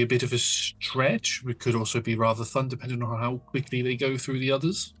a bit of a stretch. It could also be rather fun, depending on how quickly they go through the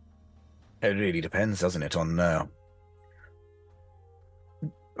others. It really depends, doesn't it, on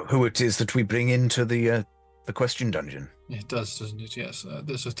who it is that we bring into the question dungeon. It does, doesn't it? Yes.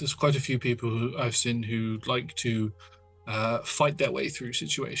 There's quite a few people who I've seen who like to fight their way through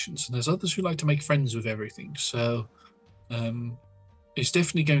situations, and there's others who like to make friends with everything. So it's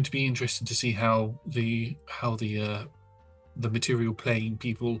definitely going to be interesting to see how the material plane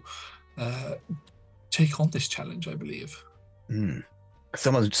people take on this challenge, I believe.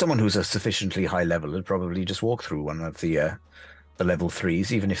 Someone who's a sufficiently high level would probably just walk through one of the level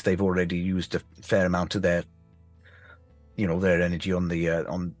 3s, even if they've already used a fair amount of their energy on the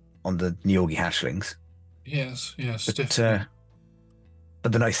Neogi hatchlings. Yes, But, definitely.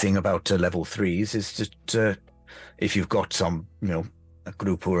 but the nice thing about level 3s is just if you've got some, a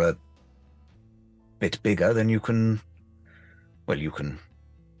group who are a bit bigger, then you can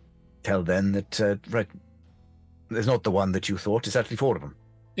tell them that, right, there's not the one that you thought, it's actually 4 of them.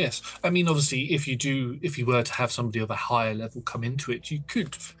 Yes, I mean, obviously, if you were to have somebody of a higher level come into it, you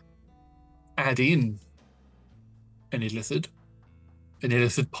could add in an illithid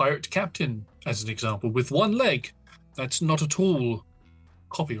pirate captain, as an example, with 1 leg. That's not at all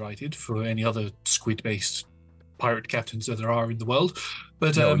copyrighted for any other squid-based pirate captains that there are in the world.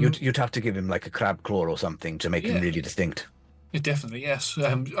 But no, you'd have to give him like a crab claw or something to make him really distinct. Definitely, yes.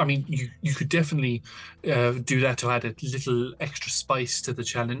 I mean, you could definitely do that to add a little extra spice to the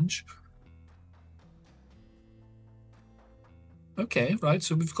challenge. Okay, right.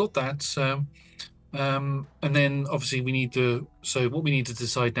 So we've got that. And then obviously what we need to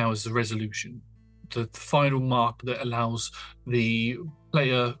decide now is the resolution, the final mark that allows the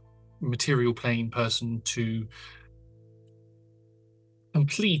player material plane person to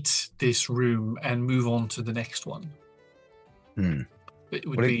complete this room and move on to the next one. It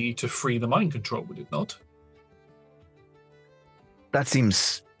would be to free the mind control, would it not? That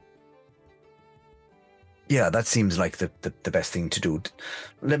seems like the best thing to do.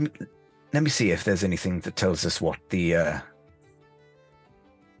 Let me see if there's anything that tells us what the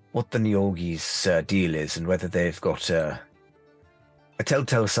Neogi's deal is, and whether they've got a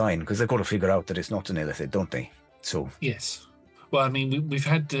telltale sign, because they've got to figure out that it's not an illithid, don't they? So yes. Well, I mean, we've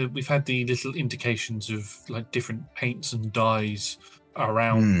had the little indications of like different paints and dyes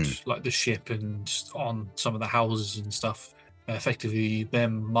around like the ship and on some of the houses and stuff, effectively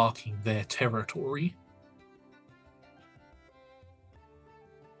them marking their territory.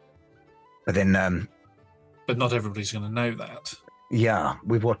 But then, but not everybody's going to know that. Yeah,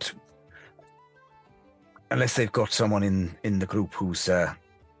 unless they've got someone in the group who's a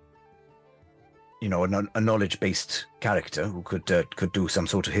knowledge-based character who could do some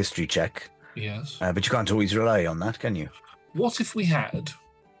sort of history check Yes. But you can't always rely on that, can you? What if we had,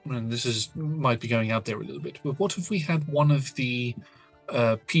 and might be going out there a little bit, but what if we had one of the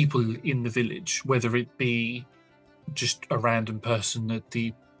people in the village, whether it be just a random person that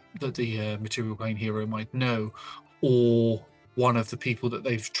the material plane hero might know, or one of the people that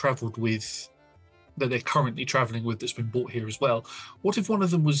they've travelled with, that they're currently travelling with, that's been brought here as well. What if one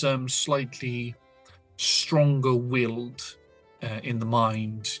of them was slightly stronger-willed in the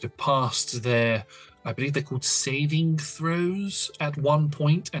mind, past their, I believe they're called saving throws at one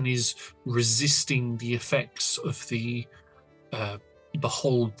point, and is resisting the effects of the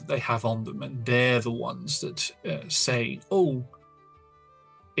hold that they have on them, and they're the ones that say, "Oh,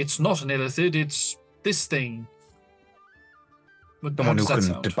 it's not an illithid, it's this thing." But Someone who can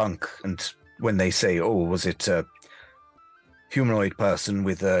sound? debunk, and when they say, "Oh, was it a humanoid person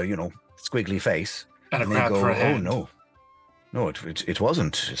with a squiggly face?" And a they crab go, for a "Oh hand. no, it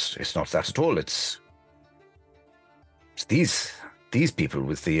wasn't. It's not that at all. It's these people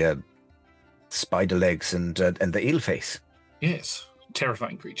with the spider legs and the eel face." Yes,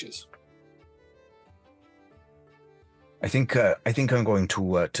 terrifying creatures. I think I'm going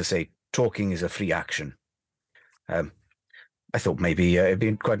to say talking is a free action. I thought maybe it'd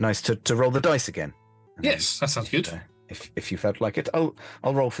be quite nice to roll the dice again. Yes, that sounds good. If you felt like it, I'll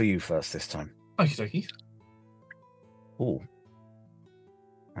roll for you first this time. Okie dokie. Oh,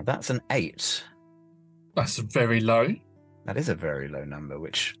 now that's an 8. That's very low. That is a very low number.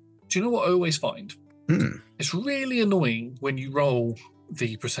 Which, Do you know what I always find? It's really annoying when you roll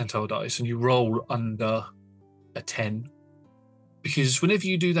the percentile dice and you roll under a 10, because whenever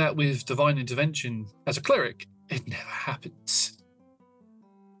you do that with divine intervention as a cleric, it never happens.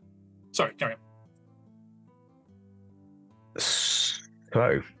 Sorry, carry on.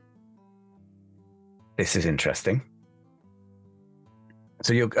 So, this is interesting.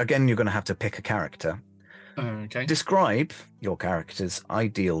 So you're going to have to pick a character. Okay. Describe your character's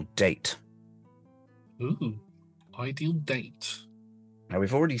ideal date. Ooh, ideal date. Now,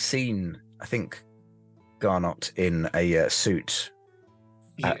 we've already seen, I think, Garnot in a suit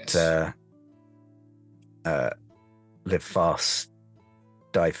Yes. at Live Fast,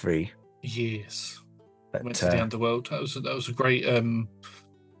 Die Free. Yes. But, Went to the underworld. That was a great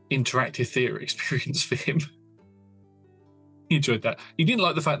interactive theatre experience for him. He enjoyed that. He didn't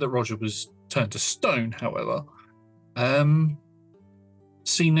like the fact that Roger was turned to stone, however.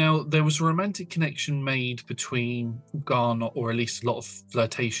 See, now, there was a romantic connection made between Garnot, or at least a lot of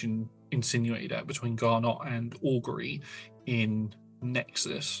flirtation insinuated at between Garnot and Augury in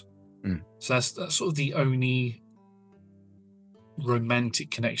Nexus. So that's sort of the only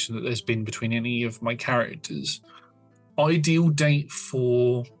romantic connection that there's been between any of my characters. Ideal date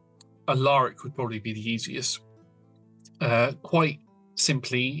for Alaric would probably be the easiest. Quite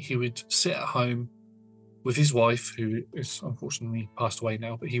simply, he would sit at home with his wife, who is unfortunately passed away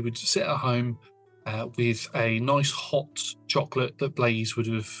now, but he would sit at home with a nice hot chocolate that Blaze would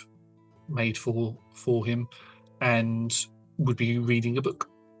have made for him, and would be reading a book.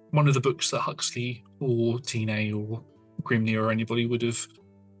 One of the books that Huxley or Tine or Grimnir or anybody would have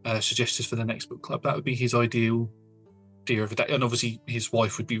suggested for the next book club. That would be his ideal idea of a day. And obviously his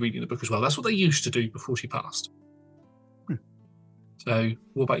wife would be reading the book as well. That's what they used to do before she passed. So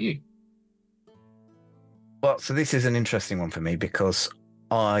what about you? Well, so this is an interesting one for me because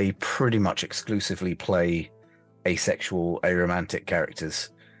I pretty much exclusively play asexual, aromantic characters.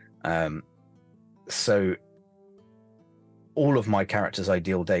 So all of my characters'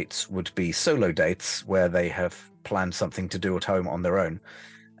 ideal dates would be solo dates where they have planned something to do at home on their own.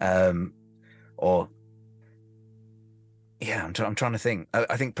 I'm trying to think.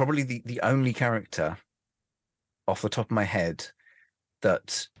 I think probably the only character off the top of my head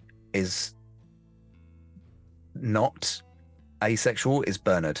that is not asexual is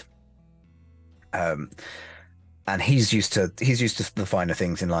Bernard. And he's used to the finer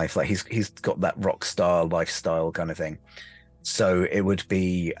things in life. Like he's got that rock star lifestyle kind of thing. So it would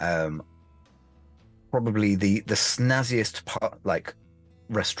be probably the snazziest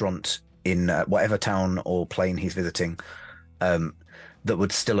restaurant in whatever town or plane he's visiting, that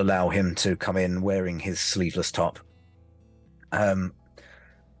would still allow him to come in wearing his sleeveless top.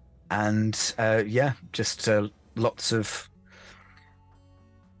 Just lots of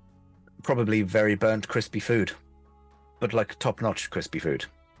probably very burnt crispy food, but like top-notch crispy food.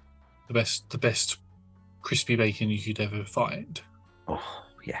 The best crispy bacon you could ever find. Oh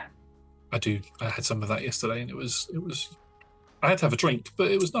yeah, I had some of that yesterday, and it was. I had to have a drink, but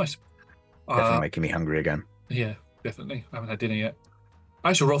it was nice. Definitely making me hungry again. Yeah, definitely. I haven't had dinner yet.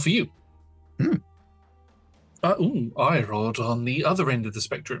 I shall roll for you. I rolled on the other end of the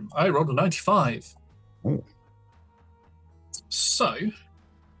spectrum. I rolled a 95. Ooh. So,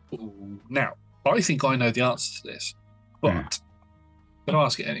 now, I think I know the answer to this, but I'm going to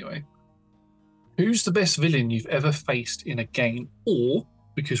ask it anyway. Who's the best villain you've ever faced in a game, or,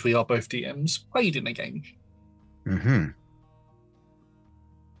 because we are both DMs, played in a game? Mm-hmm.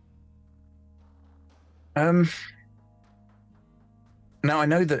 Now, I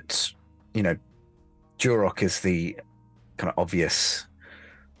know that, Durok is the kind of obvious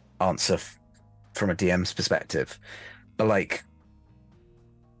answer from a DM's perspective, but like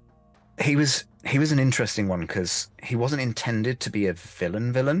he was an interesting one because he wasn't intended to be a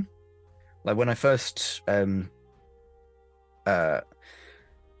villain. Like when I first kind of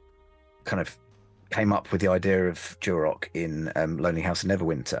came up with the idea of Durok in Lonely House of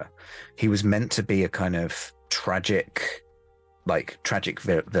Neverwinter, he was meant to be a kind of tragic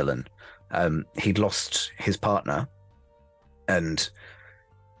villain. He'd lost his partner and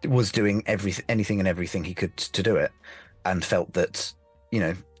was doing anything and everything he could to do it, and felt that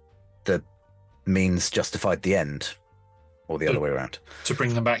the means justified the end, or the other way around. To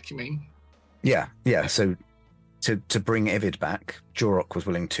bring them back, you mean? Yeah. So to bring Ivid back, Durok was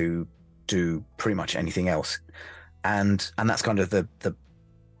willing to do pretty much anything else, and that's kind of the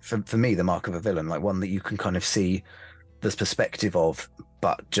for me the mark of a villain, like one that you can kind of see this perspective of,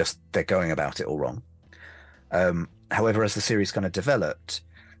 but just they're going about it all wrong. However, as the series kind of developed,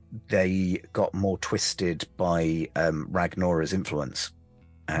 they got more twisted by Ragnora's influence.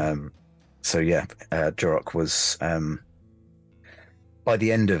 Durok was by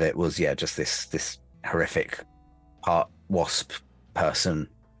the end of it was just this horrific part wasp person.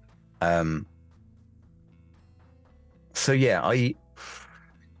 I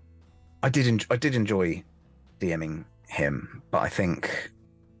did enjoy DMing him, but I think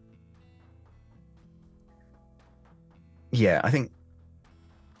I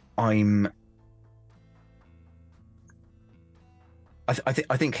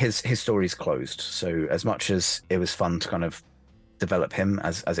think his story's closed. So as much as it was fun to kind of develop him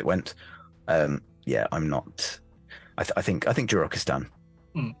as it went, I'm not. I think Durok is done.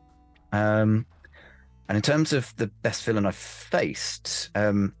 And in terms of the best villain I've faced,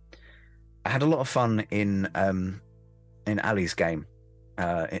 I had a lot of fun in Ali's game,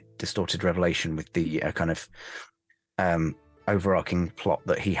 Distorted Revelation, with the kind of overarching plot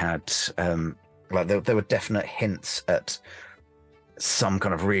that he had. There were definite hints at some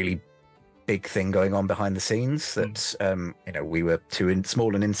kind of really big thing going on behind the scenes that we were too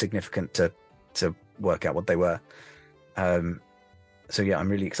small and insignificant to work out what they were. I'm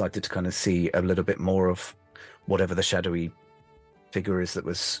really excited to kind of see a little bit more of whatever the shadowy figure is that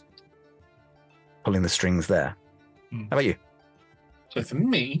was pulling the strings there. How about you? So for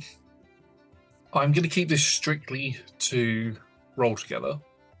me, I'm going to keep this strictly to roll together,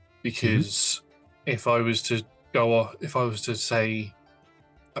 because if I was to say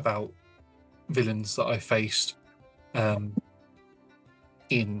about villains that I faced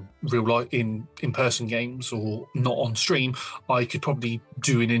in real life, in person games or not on stream, I could probably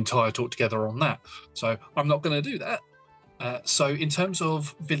do an entire talk together on that. So I'm not going to do that. So in terms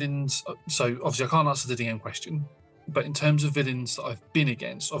of villains, so obviously I can't answer the DM question, but in terms of villains that I've been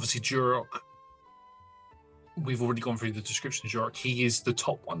against, obviously Durok, we've already gone through the description of Durok. He is the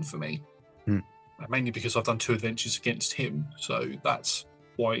top one for me, mainly because I've done 2 adventures against him, so that's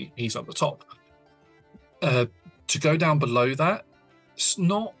why he's at the top. To go down below that, it's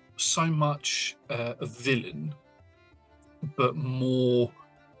not so much a villain, but more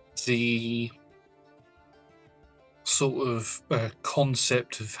the sort of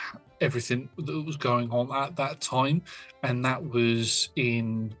concept of everything that was going on at that time, and that was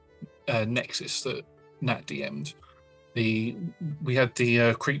in Nexus that Nat DM'd. We had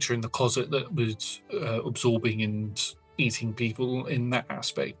the creature in the closet that was absorbing and eating people in that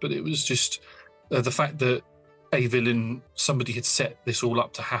aspect, but it was just the fact that a villain, somebody had set this all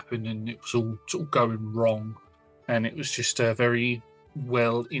up to happen, and it was all sort of going wrong, and it was just very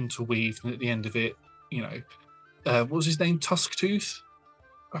well interweaved. And at the end of it, what was his name? Tusktooth,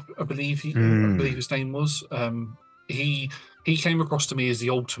 I believe his name was. He came across to me as the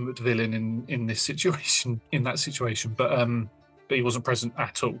ultimate villain in this situation, but he wasn't present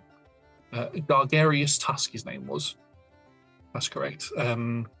at all. Gargarius Tusk, his name was. That's correct.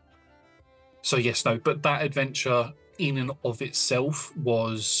 But that adventure in and of itself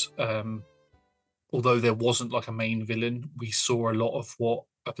was, although there wasn't like a main villain, we saw a lot of what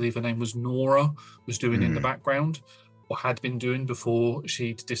I believe her name was Nora was doing in the background, or had been doing before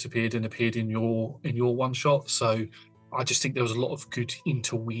she'd disappeared and appeared in your one shot. So I just think there was a lot of good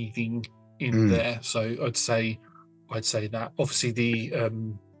interweaving in there. So I'd say that. Obviously, the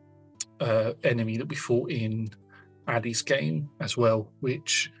enemy that we fought in Addy's game as well,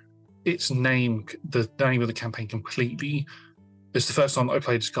 which the name of the campaign completely. It's the first time that I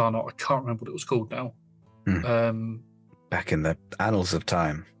played as Garnot. I can't remember what it was called now. Back in the annals of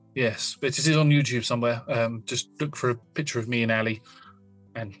time. Yes, but it is on YouTube somewhere. Just look for a picture of me and Ali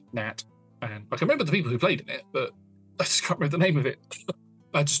and Nat. And I can remember the people who played in it, but I just can't remember the name of it.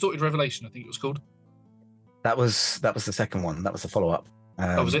 Distorted Revelation, I think it was called. That was the second one. That was the follow-up.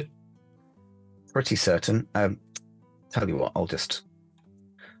 That was it? Pretty certain. Tell you what, I'll just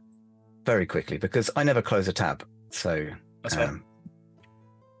very quickly, because I never close a tab. So that's fair.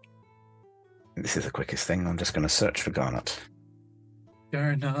 This is the quickest thing. I'm just going to search for Garnot.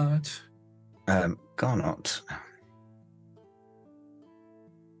 Garnot. Garnot.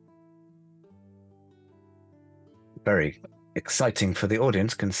 Very exciting for the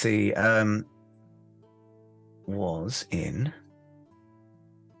audience. Can see was in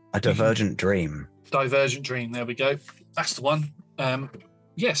A Divergent Dream. Divergent Dream. There we go. That's the one.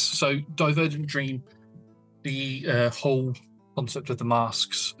 Yes. So Divergent Dream. The whole concept of the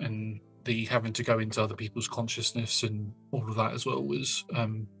masks and the having to go into other people's consciousness and all of that as well was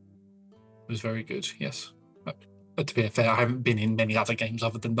very good. Yes. But to be fair, I haven't been in many other games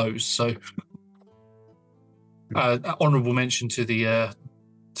other than those. So, honourable mention to the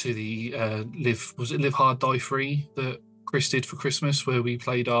Live Hard Die Free that Chris did for Christmas, where we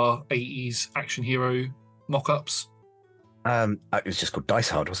played our 80s action hero mock-ups. It was just called Dice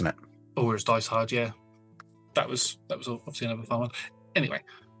Hard, wasn't it? Or it was Dice Hard, yeah. That was obviously another fun one. Anyway,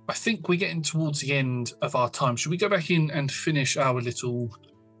 I think we're getting towards the end of our time. Should we go back in and finish our little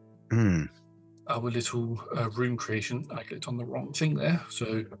room creation? I clicked on the wrong thing there,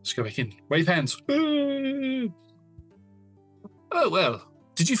 so let's go back in. Wave hands. Oh well,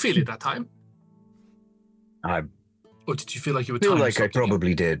 did you feel it that time? Or did you feel like you were? Feel like I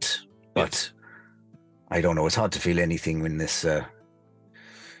probably did, but I don't know. It's hard to feel anything in this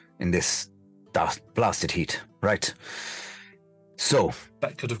blasted heat, right? So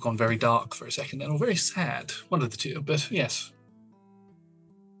that could have gone very dark for a second then, or very sad. One of the two, but yes.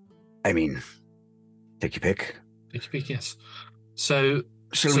 I mean, take your pick. Take your pick, yes. So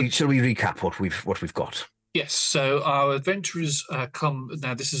shall we recap what we've got? Yes. So our adventurers come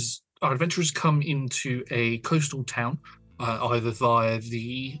into a coastal town, either via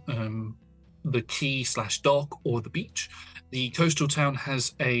the quay/dock or the beach. The coastal town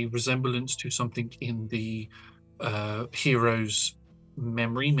has a resemblance to something in the hero's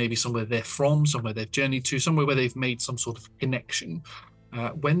memory, maybe somewhere they're from, somewhere they've journeyed to, somewhere where they've made some sort of connection.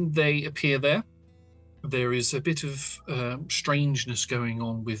 When they appear there is a bit of strangeness going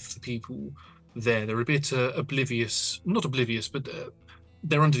on with the people there. They're a bit not oblivious, but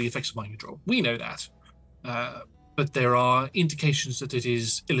they're under the effects of mind control. We know that. But there are indications that it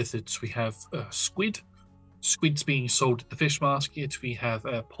is illithids. We have squids being sold at the fish market. We have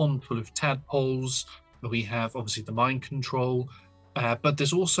a pond full of tadpoles. We have obviously the mind control. But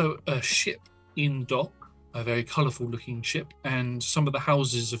there's also a ship in dock, a very colourful looking ship, and some of the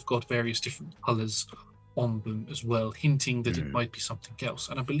houses have got various different colours on them as well, hinting that it might be something else.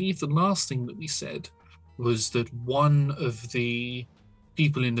 And I believe the last thing that we said was that one of the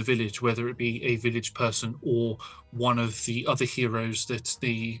people in the village, whether it be a village person or one of the other heroes that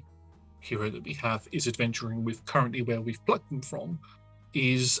the hero that we have is adventuring with currently, where we've plucked them from,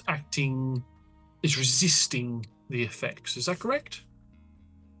 is resisting the effects. Is that correct?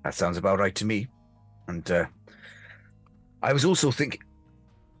 That sounds about right to me. And I was also thinking,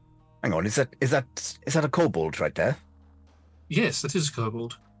 hang on, is that a kobold right there? Yes, that is a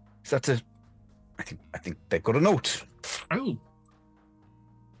kobold. Is that I think they've got a note. Oh.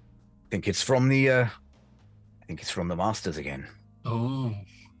 I think it's from the masters again. Oh.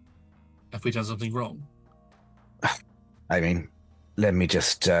 Have we done something wrong? I mean, let me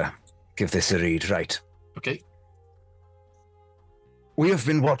just give this a read, right? Okay. We have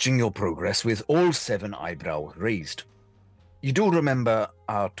been watching your progress with all 7 eyebrows raised. You do remember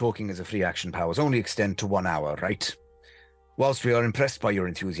our talking as a free action powers only extend to 1 hour, right? Whilst we are impressed by your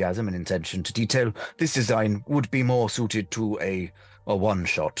enthusiasm and attention to detail, this design would be more suited to a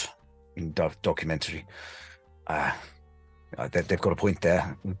one-shot in documentary. They've got a point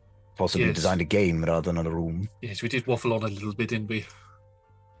there. Possibly designed a game rather than a room. Yes, we did waffle on a little bit, didn't we?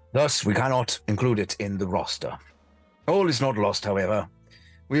 Thus, we cannot include it in the roster. All is not lost, however.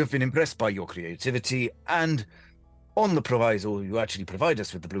 We have been impressed by your creativity, and on the proviso you actually provide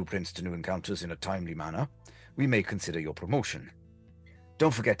us with the blueprints to new encounters in a timely manner, we may consider your promotion.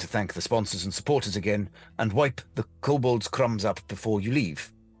 Don't forget to thank the sponsors and supporters again, and wipe the kobold's crumbs up before you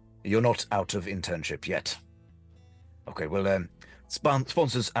leave. You're not out of internship yet. Okay, well,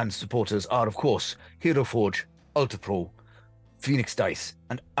 sponsors and supporters are, of course, Hero Forge, Ultra Pro, Phoenix Dice,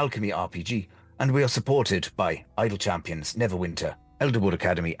 and Alchemy RPG, and we are supported by Idle Champions, Neverwinter, Elderwood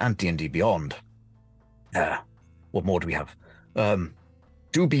Academy, and D&D Beyond. What more do we have?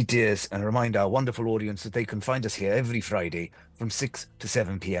 Do be dears and remind our wonderful audience that they can find us here every Friday from 6 to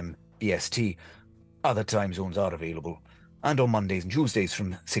 7 p.m. BST. Other time zones are available, and on Mondays and Tuesdays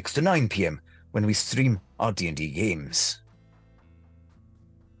from 6 to 9 p.m. when we stream our D&D games,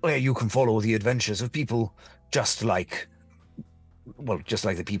 where you can follow the adventures of people just like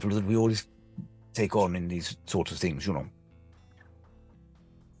the people that we always take on in these sorts of things, you know.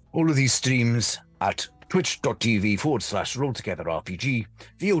 All of these streams at twitch.tv/rolltogetherrpg.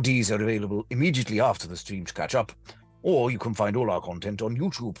 VODs are available immediately after the stream to catch up, or you can find all our content on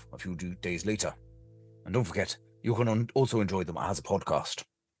YouTube a few days later. And don't forget, you can also enjoy them as a podcast.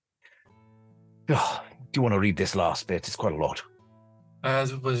 Do you want to read this last bit? It's quite a lot.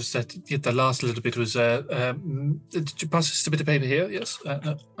 As was said, the last little bit was. Did you pass us a bit of paper here? Yes.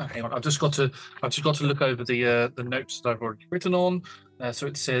 No. Hang on. I've just got to look over the notes that I've already written on. So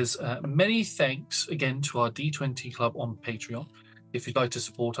it says, many thanks again to our D20 Club on Patreon. If you'd like to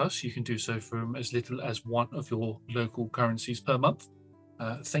support us, you can do so from as little as one of your local currencies per month.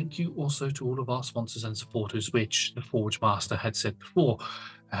 Thank you also to all of our sponsors and supporters, which the Forge Master had said before.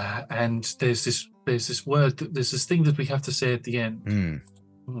 And there's this thing that we have to say at the end.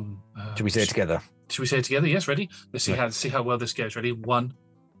 Should we say it together? Should we say it together? Yes, ready? Let's see how well this goes. Ready? 1,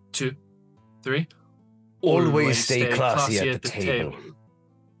 2, 3. Always stay classy at the table.